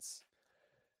offense.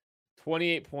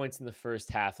 28 points in the first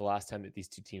half, the last time that these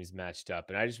two teams matched up.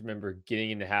 And I just remember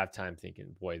getting into halftime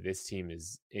thinking, boy, this team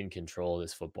is in control of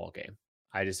this football game.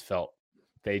 I just felt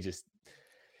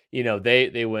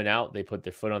they went out, they put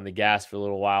their foot on the gas for a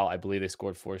little while. I believe they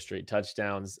scored 4 straight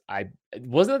touchdowns.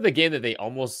 Wasn't it the game that they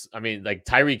almost, like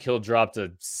Tyreek Hill dropped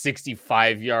a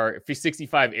 65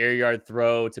 air yard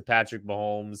throw to Patrick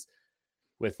Mahomes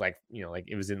with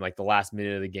it was in the last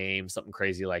minute of the game, something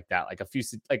crazy like that. Like a few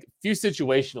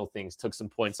situational things took some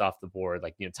points off the board.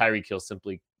 Tyreek Hill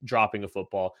simply dropping a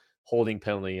football, holding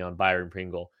penalty on Byron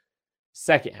Pringle.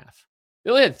 Second half, they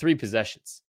only had 3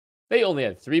 possessions.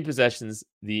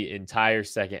 The entire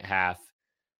second half.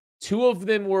 2 of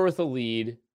them were with a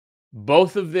lead.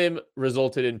 Both of them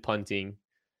resulted in punting.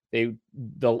 The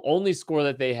only score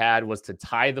that they had was to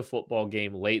tie the football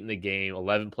game late in the game,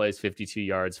 11 plays, 52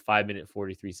 yards, 5-minute,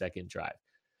 43-second drive.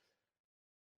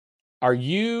 Are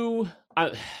you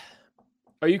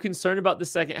concerned about the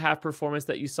second half performance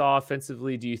that you saw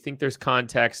offensively? Do you think there's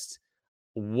context?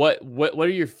 What are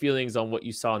your feelings on what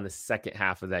you saw in the second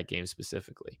half of that game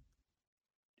specifically?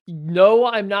 No,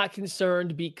 I'm not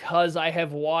concerned because I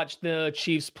have watched the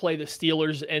Chiefs play the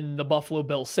Steelers and the Buffalo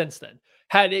Bills since then.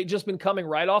 Had it just been coming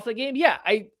right off the game, yeah,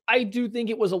 I do think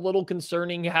it was a little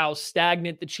concerning how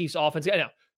stagnant the Chiefs offense. I know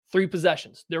 3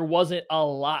 possessions. There wasn't a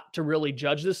lot to really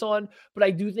judge this on, but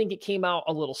I do think it came out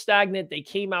a little stagnant. They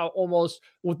came out almost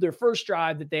with their first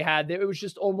drive that they had. It was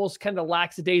just almost kind of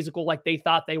lackadaisical, like they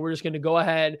thought they were just going to go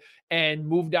ahead and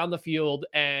move down the field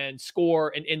and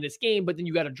score and end this game. But then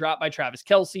you got a drop by Travis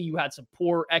Kelce. You had some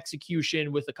poor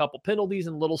execution with a couple penalties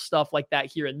and little stuff like that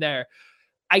here and there.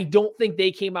 I don't think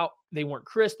they came out, they weren't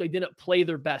crisp. They didn't play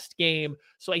their best game.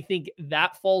 So I think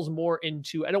that falls more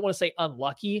into, I don't want to say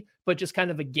unlucky, but just kind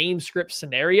of a game script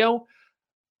scenario.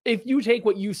 If you take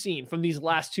what you've seen from these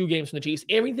last 2 games from the Chiefs,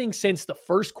 everything since the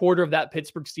first quarter of that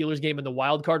Pittsburgh Steelers game in the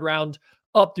wild card round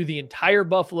up through the entire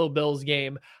Buffalo Bills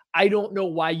game, I don't know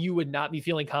why you would not be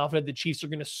feeling confident the Chiefs are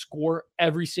going to score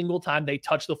every single time they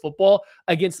touch the football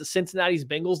against the Cincinnati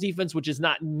Bengals defense, which is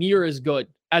not near as good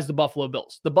as the Buffalo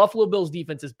Bills. The Buffalo Bills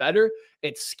defense is better.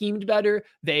 It's schemed better.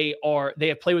 They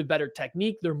have played with better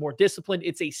technique. They're more disciplined.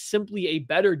 It's simply a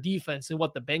better defense than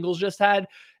what the Bengals just had.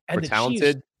 And more the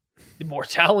talented. Chiefs, more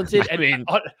talented.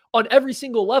 On every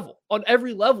single level, on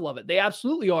every level of it, they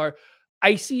absolutely are.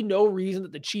 I see no reason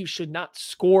that the Chiefs should not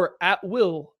score at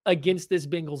will against this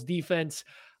Bengals defense.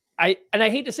 I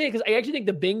hate to say it because I actually think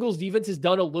the Bengals defense has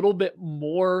done a little bit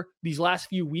more these last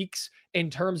few weeks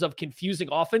in terms of confusing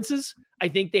offenses. I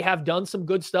think they have done some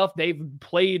good stuff. They've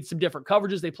played some different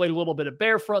coverages. They played a little bit of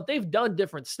bear front. They've done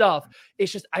different stuff.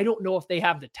 It's just, I don't know if they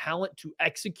have the talent to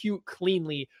execute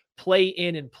cleanly, play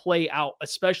in and play out,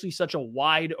 especially such a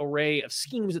wide array of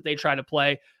schemes that they try to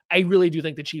play. I really do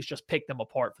think the Chiefs just pick them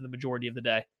apart for the majority of the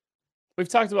day. We've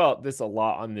talked about this a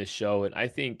lot on this show, and I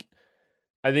think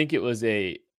it was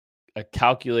a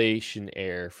calculation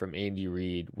error from Andy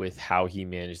Reid with how he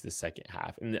managed the second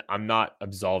half. And I'm not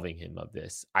absolving him of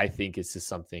this. I think this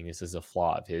is a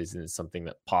flaw of his, and it's something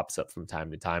that pops up from time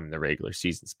to time in the regular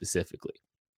season specifically.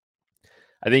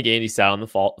 I think Andy sat on the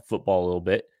football a little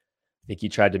bit. I think he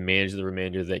tried to manage the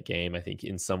remainder of that game. I think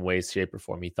in some ways, shape, or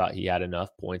form, he thought he had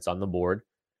enough points on the board.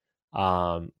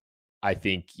 I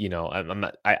think,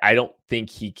 I don't think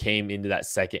he came into that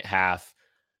second half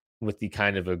with the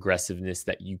kind of aggressiveness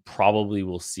that you probably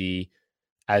will see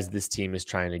as this team is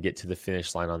trying to get to the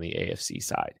finish line on the AFC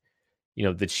side.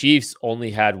 The Chiefs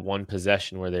only had 1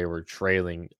 possession where they were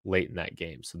trailing late in that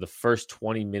game. So the first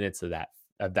 20 minutes of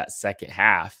that second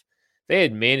half, they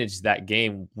had managed that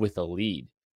game with a lead.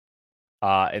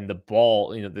 And the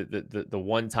ball, the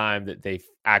one time that they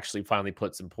actually finally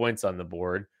put some points on the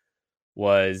board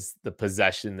was the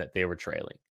possession that they were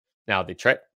trailing. Now they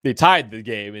tied the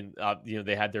game, and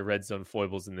they had their red zone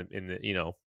foibles in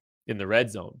the red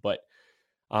zone. But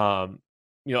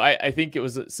I think it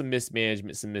was some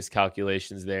mismanagement, some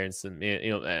miscalculations there, and some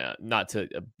not to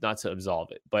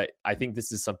absolve it, but I think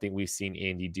this is something we've seen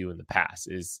Andy do in the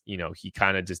past. Is he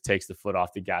kind of just takes the foot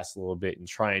off the gas a little bit and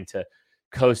trying to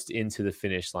coast into the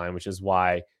finish line, which is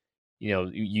why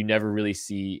you never really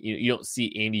see, you don't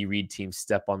see Andy Reid teams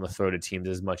step on the throat of teams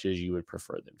as much as you would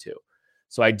prefer them to.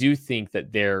 So I do think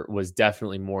that there was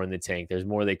definitely more in the tank. There's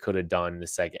more they could have done in the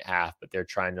second half, but they're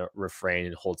trying to refrain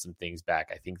and hold some things back.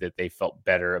 I think that they felt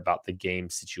better about the game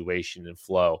situation and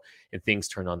flow, and things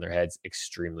turned on their heads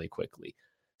extremely quickly.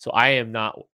 So I am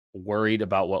not worried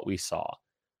about what we saw,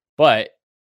 but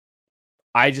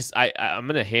I'm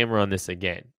going to hammer on this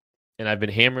again. And I've been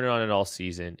hammering on it all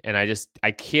season. And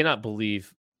I cannot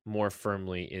believe more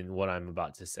firmly in what I'm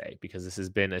about to say, because this has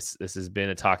been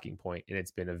a talking point, and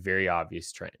it's been a very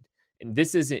obvious trend. And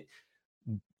this isn't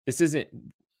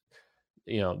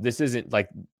like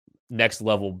next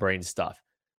level brain stuff.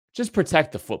 Just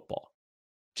protect the football.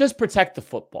 Just protect the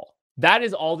football. That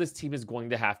is all this team is going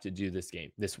to have to do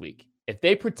this week. If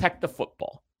they protect the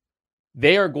football,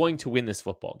 they are going to win this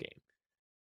football game.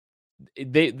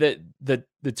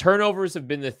 The turnovers have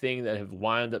been the thing that have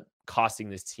wound up costing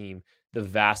this team the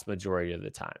vast majority of the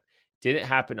time. Didn't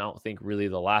happen, I don't think, really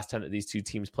the last time that these two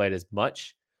teams played as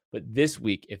much. But this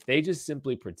week, if they just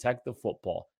simply protect the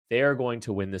football, they are going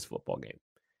to win this football game.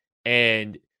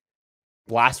 And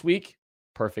last week,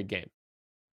 perfect game.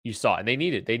 You saw it. And they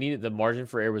needed the margin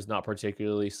for error was not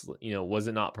particularly,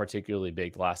 not particularly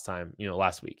big last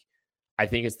week. I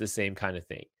think it's the same kind of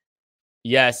thing.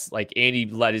 Yes, like Andy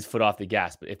let his foot off the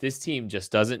gas, but if this team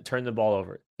just doesn't turn the ball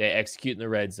over, they execute in the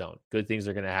red zone, good things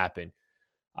are going to happen.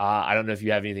 I don't know if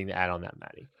you have anything to add on that,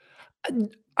 Maddie.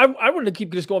 I wanted to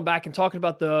keep just going back and talking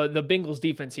about the Bengals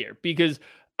defense here, because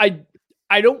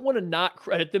I don't want to not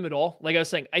credit them at all. Like I was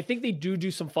saying, I think they do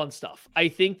some fun stuff. I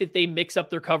think that they mix up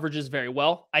their coverages very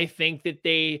well. I think that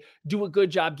they do a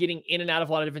good job getting in and out of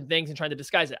a lot of different things and trying to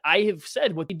disguise it. I have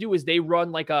said what they do is they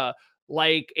run like a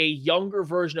younger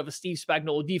version of a Steve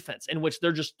Spagnuolo defense in which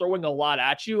they're just throwing a lot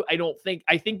at you.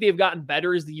 I think they've gotten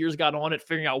better as the years got on at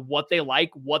figuring out what they like,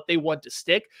 what they want to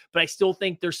stick, but I still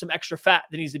think there's some extra fat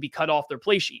that needs to be cut off their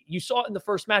play sheet. You saw it in the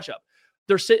first matchup.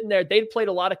 They're sitting there. They'd played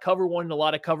a lot of cover 1 and a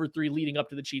lot of cover 3 leading up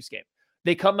to the Chiefs game.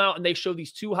 They come out and they show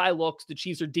these 2 high looks. The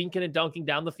Chiefs are dinking and dunking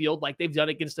down the field like they've done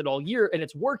against it all year, and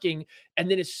it's working. And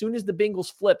then as soon as the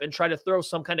Bengals flip and try to throw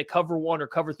some kind of cover 1 or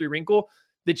cover 3 wrinkle,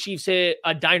 the Chiefs hit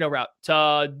a dino route to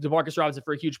Demarcus Robinson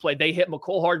for a huge play. They hit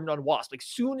Mecole Hardman on Wasp. Like,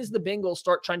 soon as the Bengals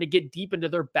start trying to get deep into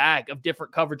their bag of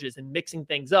different coverages and mixing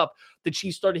things up, the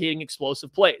Chiefs started hitting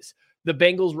explosive plays. The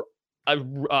Bengals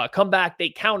come back. They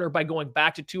counter by going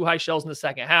back to 2 high shells in the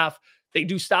second half. They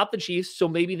do stop the Chiefs, so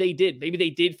maybe they did. Maybe they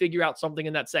did figure out something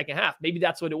in that second half. Maybe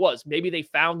that's what it was. Maybe they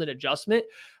found an adjustment.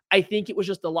 I think it was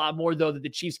just a lot more, though, that the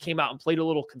Chiefs came out and played a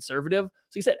little conservative.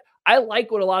 So he said, I like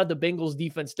what a lot of the Bengals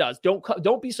defense does.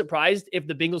 Don't be surprised if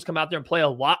the Bengals come out there and play a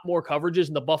lot more coverages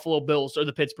than the Buffalo Bills or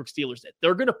the Pittsburgh Steelers did.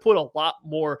 They're going to put a lot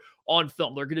more on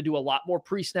film. They're going to do a lot more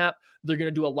pre-snap. They're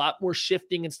going to do a lot more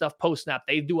shifting and stuff post-snap.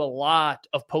 They do a lot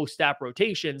of post-snap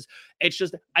rotations. It's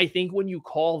just, I think when you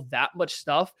call that much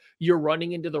stuff, you're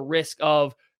running into the risk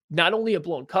of not only a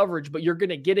blown coverage, but you're going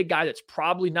to get a guy that's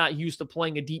probably not used to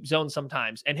playing a deep zone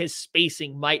sometimes, and his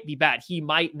spacing might be bad. He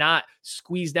might not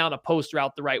squeeze down a post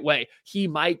route the right way. He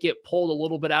might get pulled a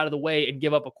little bit out of the way and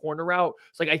give up a corner route.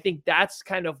 So I think that's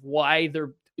kind of why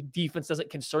their defense doesn't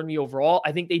concern me overall.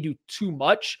 I think they do too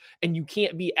much, and you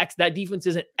can't be that defense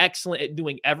isn't excellent at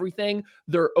doing everything.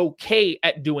 They're okay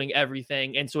at doing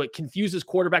everything. And so it confuses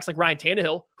quarterbacks like Ryan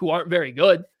Tannehill, who aren't very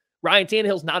good. Ryan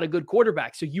Tannehill's not a good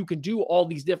quarterback, so you can do all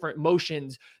these different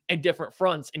motions and different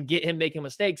fronts and get him making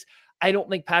mistakes. I don't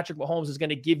think Patrick Mahomes is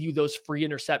going to give you those free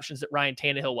interceptions that Ryan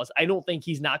Tannehill was. I don't think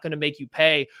he's not going to make you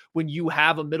pay when you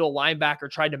have a middle linebacker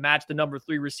trying to match the number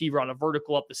 3 receiver on a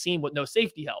vertical up the seam with no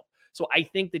safety help. So I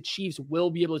think the Chiefs will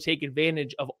be able to take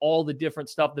advantage of all the different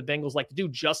stuff the Bengals like to do,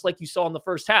 just like you saw in the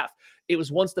first half. It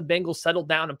was once the Bengals settled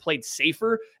down and played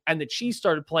safer and the Chiefs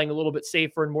started playing a little bit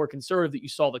safer and more conservative that you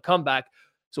saw the comeback.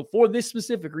 So for this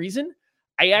specific reason,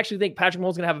 I actually think Patrick Mahomes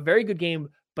is going to have a very good game,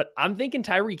 but I'm thinking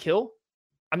Tyreek Hill.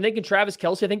 I'm thinking Travis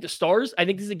Kelce. I think the stars. I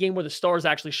think this is a game where the stars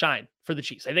actually shine for the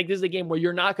Chiefs. I think this is a game where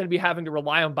you're not going to be having to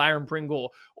rely on Byron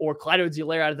Pringle or Clyde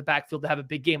Edwards-Helaire out of the backfield to have a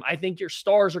big game. I think your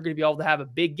stars are going to be able to have a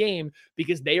big game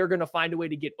because they are going to find a way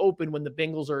to get open when the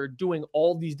Bengals are doing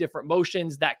all these different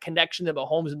motions. That connection that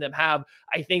Mahomes and them have,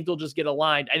 I think they'll just get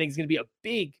aligned. I think it's going to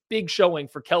be a big showing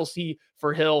for Kelce,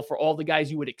 for Hill, for all the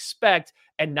guys you would expect,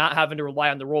 and not having to rely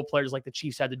on the role players like the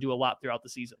Chiefs had to do a lot throughout the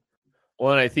season.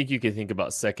 Well, and I think you can think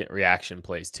about second reaction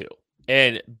plays too.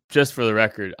 And just for the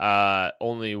record,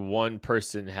 only one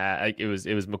person had, it was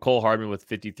Mecole Hardman with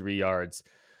 53 yards,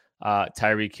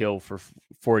 Tyreek Hill for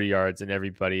 40 yards, and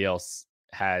everybody else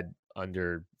had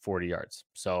under 40 yards.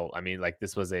 So, I mean, like,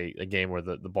 this was a game where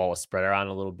the ball was spread around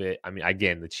a little bit. I mean,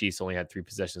 again, the Chiefs only had 3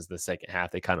 possessions in the second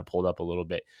half. They kind of pulled up a little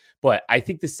bit. But I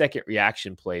think the second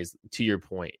reaction plays, to your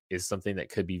point, is something that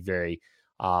could be very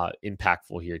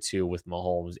impactful here too with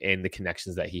Mahomes and the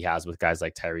connections that he has with guys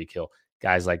like Tyreek Hill,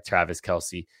 guys like Travis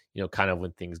Kelce, kind of when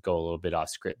things go a little bit off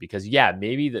script, because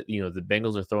maybe the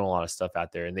Bengals are throwing a lot of stuff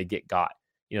out there and they get got,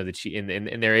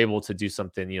 and they're able to do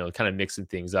something, kind of mixing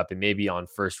things up, and maybe on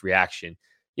first reaction,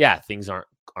 things aren't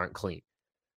clean.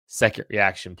 Second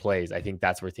reaction plays, I think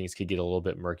that's where things could get a little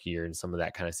bit murkier in some of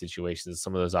that kind of situations,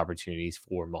 some of those opportunities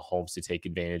for Mahomes to take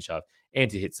advantage of and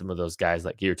to hit some of those guys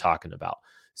like you're talking about.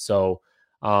 So,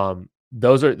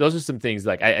 those are some things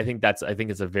like I think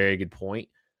it's a very good point.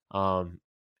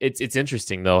 It's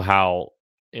interesting though how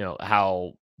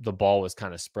the ball was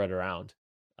kind of spread around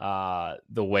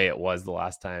the way it was the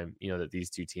last time, that these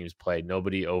two teams played.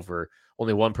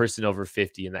 Only one person over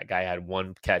 50, and that guy had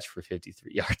one catch for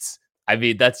 53 yards. I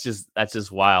mean, that's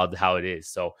just wild how it is.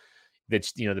 So that,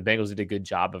 the Bengals did a good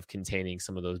job of containing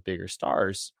some of those bigger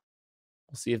stars.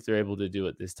 We'll see if they're able to do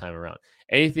it this time around.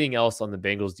 Anything else on the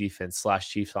Bengals defense /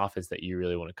 Chiefs offense that you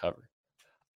really want to cover?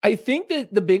 I think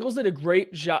that the Bengals did a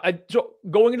great job.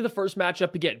 Going into the first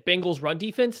matchup again, Bengals run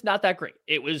defense, not that great.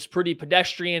 It was pretty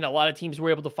pedestrian. A lot of teams were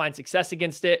able to find success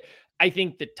against it. I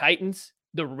think the Titans,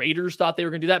 the Raiders thought they were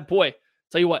going to do that. Boy,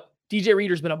 tell you what, DJ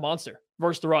Reader's been a monster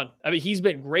versus the run. I mean, he's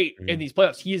been great in these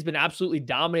playoffs. He has been absolutely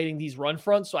dominating these run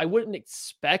fronts. So I wouldn't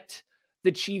expect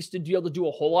the Chiefs to be able to do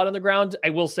a whole lot on the ground.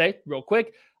 I will say real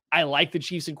quick, I like the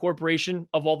Chiefs incorporation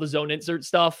of all the zone insert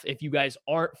stuff. If you guys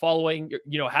aren't following,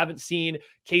 haven't seen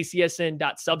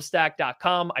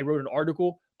kcsn.substack.com, I wrote an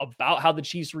article about how the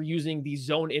Chiefs were using these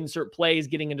zone insert plays,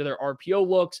 getting into their RPO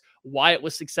looks, why it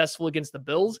was successful against the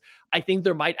Bills. I think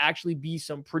there might actually be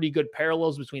some pretty good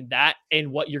parallels between that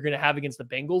and what you're going to have against the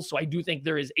Bengals. So I do think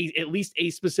there is at least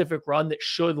a specific run that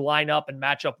should line up and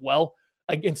match up well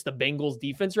against the Bengals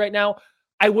defense right now.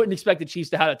 I wouldn't expect the Chiefs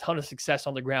to have a ton of success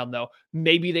on the ground, though.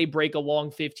 Maybe they break a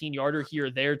long 15-yarder here or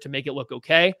there to make it look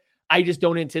okay. I just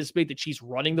don't anticipate the Chiefs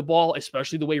running the ball,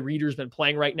 especially the way Reader's been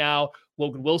playing right now.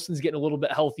 Logan Wilson's getting a little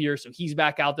bit healthier, so he's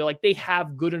back out there. Like, they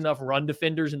have good enough run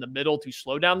defenders in the middle to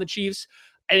slow down the Chiefs.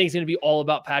 I think it's going to be all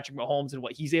about Patrick Mahomes and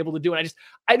what he's able to do. And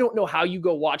I don't know how you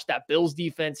go watch that Bills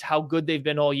defense, how good they've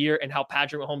been all year, and how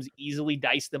Patrick Mahomes easily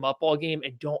diced them up all game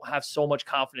and don't have so much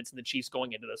confidence in the Chiefs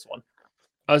going into this one.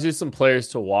 Let's do some players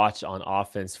to watch on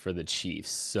offense for the Chiefs.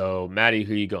 So, Maddie,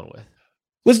 who are you going with?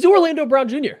 Let's do Orlando Brown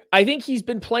Jr. I think he's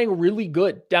been playing really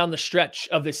good down the stretch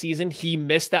of the season. He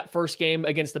missed that first game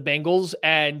against the Bengals,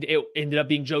 and it ended up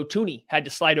being Joe Thuney had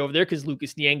to slide over there because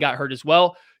Lucas Niang got hurt as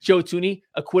well. Joe Thuney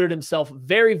acquitted himself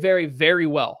very, very, very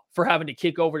well for having to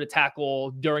kick over to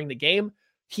tackle during the game.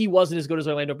 He wasn't as good as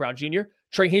Orlando Brown Jr.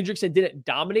 Trey Hendrickson didn't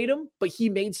dominate him, but he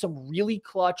made some really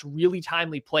clutch, really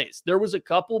timely plays. There was a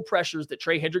couple pressures that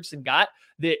Trey Hendrickson got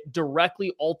that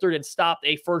directly altered and stopped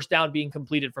a first down being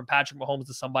completed from Patrick Mahomes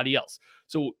to somebody else.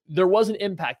 So there was an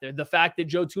impact there. The fact that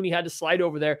Joe Thuney had to slide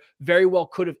over there very well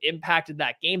could have impacted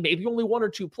that game. Maybe only one or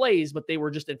two plays, but they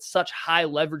were just in such high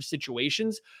leverage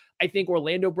situations. I think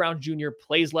Orlando Brown Jr.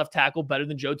 plays left tackle better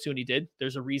than Joe Thuney did.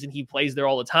 There's a reason he plays there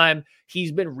all the time.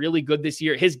 He's been really good this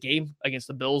year. His game against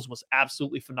the Bills was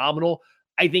absolutely phenomenal.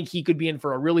 I think he could be in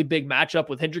for a really big matchup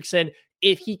with Hendrickson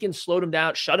if he can slow him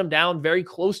down, shut him down very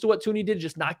close to what Thuney did,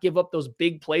 just not give up those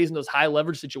big plays in those high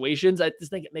leverage situations. I just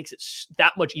think it makes it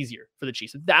that much easier for the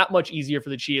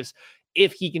Chiefs,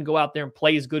 if he can go out there and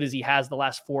play as good as he has the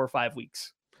last 4 or 5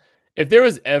 weeks. If there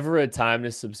was ever a time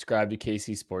to subscribe to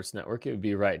KC Sports Network, it would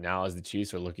be right now, as the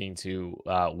Chiefs are looking to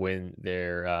win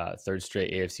their third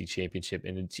straight AFC championship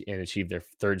and achieve their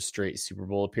third straight Super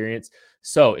Bowl appearance.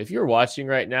 So if you're watching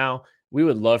right now, we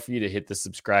would love for you to hit the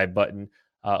subscribe button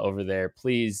over there.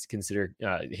 Please consider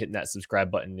hitting that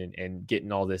subscribe button and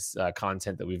getting all this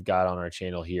content that we've got on our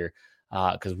channel here,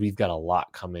 because we've got a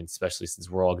lot coming, especially since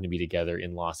we're all going to be together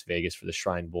in Las Vegas for the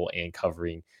Shrine Bowl and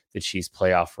covering the Chiefs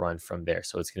playoff run from there.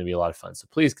 So it's going to be a lot of fun. So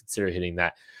please consider hitting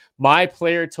that. My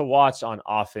player to watch on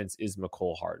offense is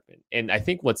Mecole Hardman. And I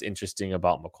think what's interesting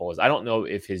about Mecole is I don't know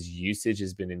if his usage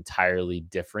has been entirely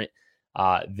different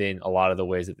than a lot of the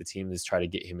ways that the team has tried to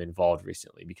get him involved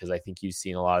recently, because I think you've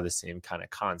seen a lot of the same kind of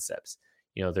concepts.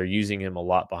 They're using him a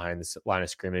lot behind the line of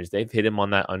scrimmage. They've hit him on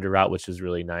that under route, which was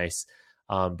really nice.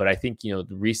 But I think,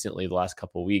 recently, the last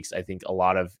couple of weeks, I think a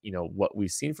lot of, what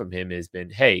we've seen from him has been,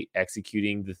 hey,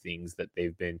 executing the things that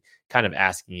they've been kind of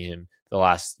asking him the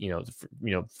last,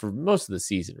 for most of the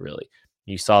season, really.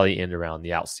 You saw the end around,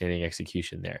 the outstanding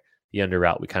execution there. The under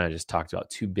route, we kind of just talked about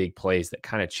 2 big plays that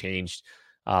kind of changed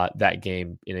that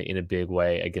game in a big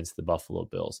way against the Buffalo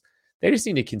Bills. They just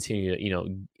need to continue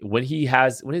to, when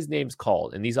his name's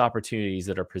called and these opportunities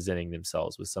that are presenting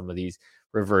themselves with some of these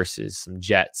reverses, some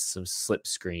jets, some slip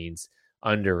screens,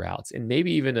 under routes, and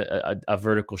maybe even a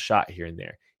vertical shot here and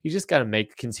there. You just got to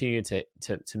continue to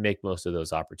make most of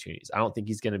those opportunities. I don't think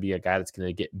he's going to be a guy that's going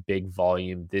to get big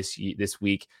volume this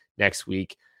week, next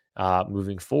week,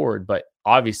 moving forward. But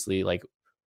obviously, like,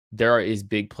 there is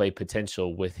big play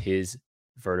potential with his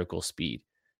vertical speed,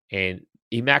 and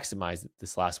he maximized it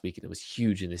this last week, and it was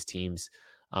huge in this team's,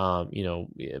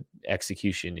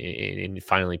 execution and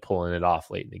finally pulling it off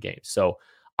late in the game. So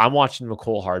I'm watching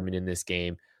Mecole Hardman in this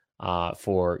game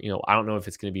for, I don't know if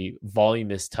it's going to be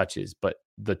voluminous touches, but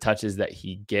the touches that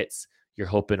he gets, you're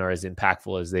hoping are as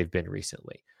impactful as they've been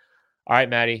recently. All right,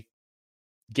 Maddie,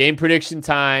 game prediction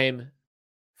time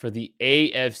for the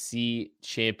AFC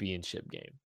Championship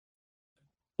game.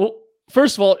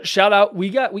 First of all, shout out. We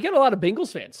got a lot of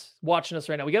Bengals fans watching us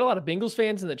right now. We got a lot of Bengals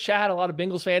fans in the chat, a lot of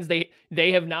Bengals fans.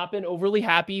 They have not been overly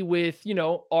happy with,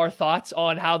 our thoughts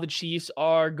on how the Chiefs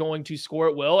are going to score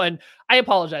at will. And I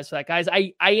apologize for that, guys.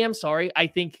 I am sorry. I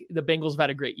think the Bengals have had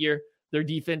a great year. Their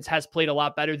defense has played a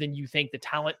lot better than you think the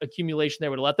talent accumulation there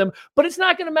would have let them. But it's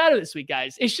not going to matter this week,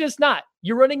 guys. It's just not.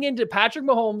 You're running into Patrick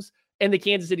Mahomes and the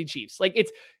Kansas City Chiefs.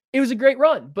 It was a great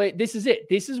run, but this is it.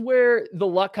 This is where the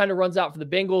luck kind of runs out for the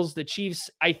Bengals. The Chiefs,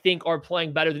 I think, are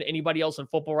playing better than anybody else in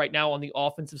football right now on the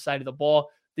offensive side of the ball.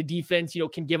 The defense,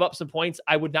 can give up some points.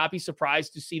 I would not be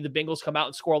surprised to see the Bengals come out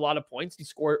and score a lot of points. They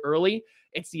score early.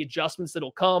 It's the adjustments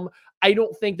that'll come. I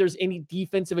don't think there's any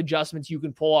defensive adjustments you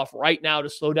can pull off right now to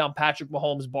slow down Patrick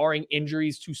Mahomes, barring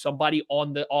injuries to somebody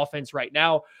on the offense right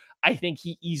now. I think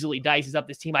he easily dices up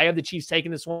this team. I have the Chiefs taking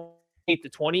this one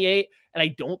 8-28, and I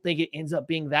don't think it ends up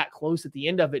being that close at the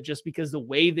end of it, just because the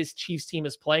way this Chiefs team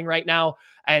is playing right now.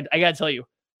 And I got to tell you,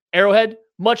 Arrowhead,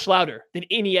 much louder than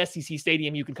any SEC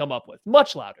stadium you can come up with.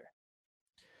 Much louder.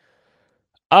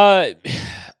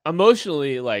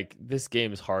 Emotionally, this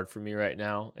game is hard for me right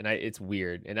now, and it's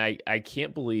weird. And I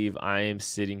can't believe I am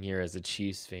sitting here as a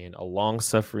Chiefs fan, a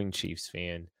long-suffering Chiefs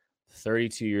fan,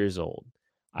 32 years old.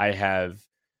 I have,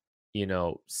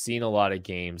 seen a lot of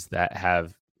games that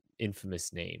have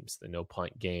infamous names, the no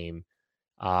punt game,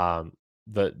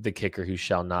 the kicker who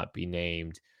shall not be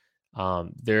named.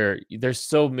 There's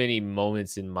so many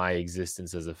moments in my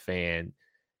existence as a fan,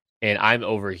 and I'm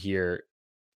over here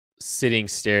sitting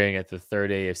staring at the third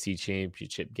AFC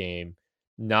championship game,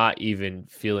 not even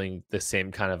feeling the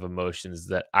same kind of emotions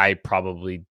that I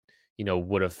probably,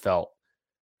 would have felt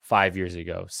 5 years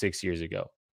ago, 6 years ago,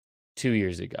 2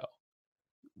 years ago.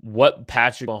 What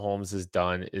Patrick Mahomes has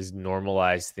done is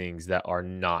normalize things that are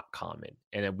not common.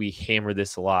 And we hammer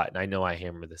this a lot, and I know I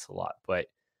hammer this a lot, but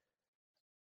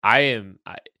I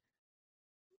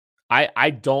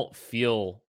don't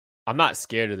feel, I'm not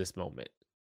scared of this moment.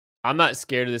 I'm not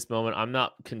scared of this moment. I'm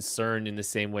not concerned in the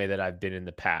same way that I've been in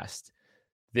the past.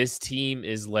 This team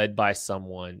is led by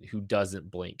someone who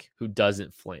doesn't blink, who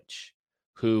doesn't flinch,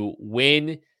 who,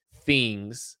 when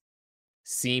things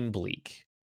seem bleak,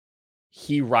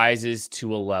 he rises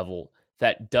to a level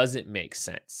that doesn't make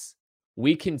sense.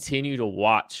 We continue to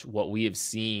watch what we have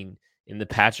seen in the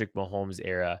Patrick Mahomes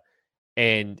era,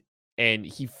 and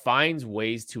he finds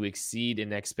ways to exceed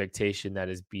an expectation that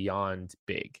is beyond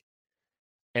big.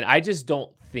 And I just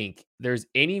don't think there's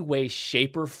any way,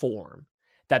 shape, or form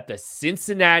that the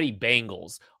Cincinnati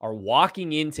Bengals are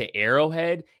walking into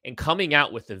Arrowhead and coming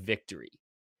out with a victory.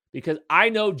 Because I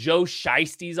know Joe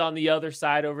Shiesty's on the other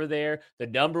side over there, the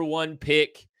number one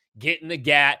pick, getting the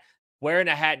gat, wearing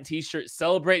a hat and t-shirt,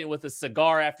 celebrating with a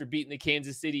cigar after beating the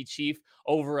Kansas City Chiefs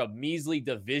over a measly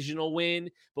divisional win.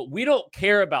 But we don't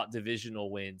care about divisional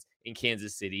wins in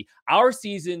Kansas City. Our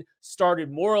season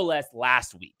started more or less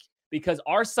last week, because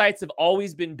our sights have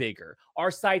always been bigger.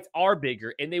 Our sights are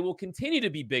bigger, and they will continue to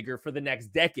be bigger for the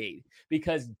next decade,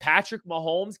 because Patrick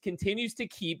Mahomes continues to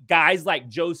keep guys like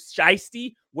Joe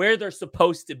Shiesty where they're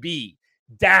supposed to be,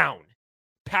 down.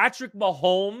 Patrick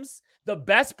Mahomes, the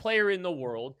best player in the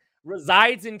world,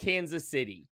 resides in Kansas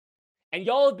City. And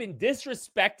y'all have been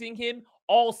disrespecting him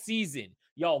all season.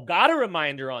 Y'all got a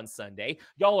reminder on Sunday.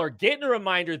 Y'all are getting a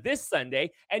reminder this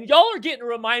Sunday. And y'all are getting a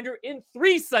reminder in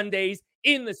 3 Sundays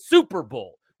in the Super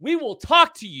Bowl. We will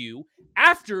talk to you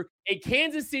after a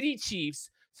Kansas City Chiefs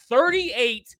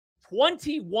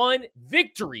 38-21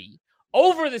 victory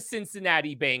over the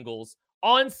Cincinnati Bengals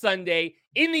on Sunday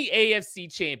in the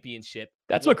AFC Championship.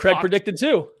 That's what Craig predicted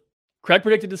too. Craig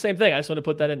predicted the same thing. I just want to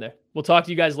put that in there. We'll talk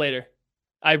to you guys later.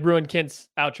 I ruined Kent's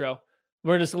outro.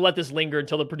 We're just going to let this linger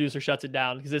until the producer shuts it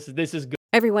down, because this is good.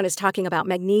 Everyone is talking about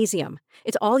magnesium.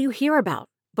 It's all you hear about.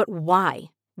 But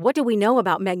why? What do we know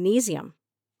about magnesium?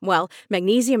 Well,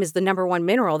 magnesium is the #1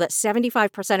 mineral that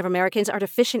 75% of Americans are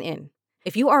deficient in.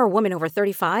 If you are a woman over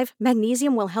 35,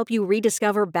 magnesium will help you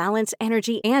rediscover balance,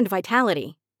 energy, and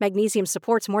vitality. Magnesium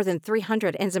supports more than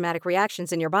 300 enzymatic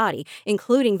reactions in your body,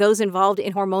 including those involved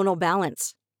in hormonal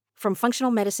balance. From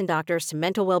functional medicine doctors to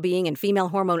mental well-being and female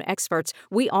hormone experts,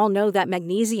 we all know that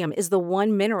magnesium is the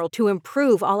one mineral to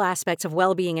improve all aspects of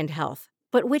well-being and health.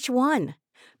 But which one?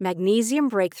 Magnesium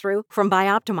Breakthrough from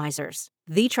Bioptimizers,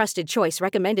 the trusted choice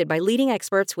recommended by leading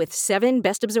experts with 7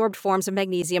 best-absorbed forms of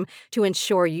magnesium to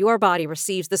ensure your body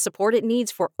receives the support it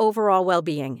needs for overall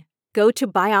well-being. Go to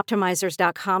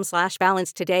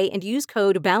bioptimizers.com/balance today and use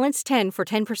code BALANCE10 for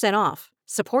 10% off.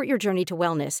 Support your journey to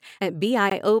wellness at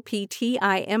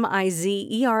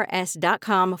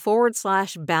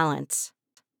bioptimizers.com/balance.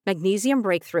 Magnesium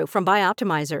Breakthrough from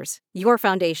Bioptimizers, your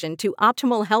foundation to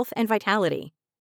optimal health and vitality.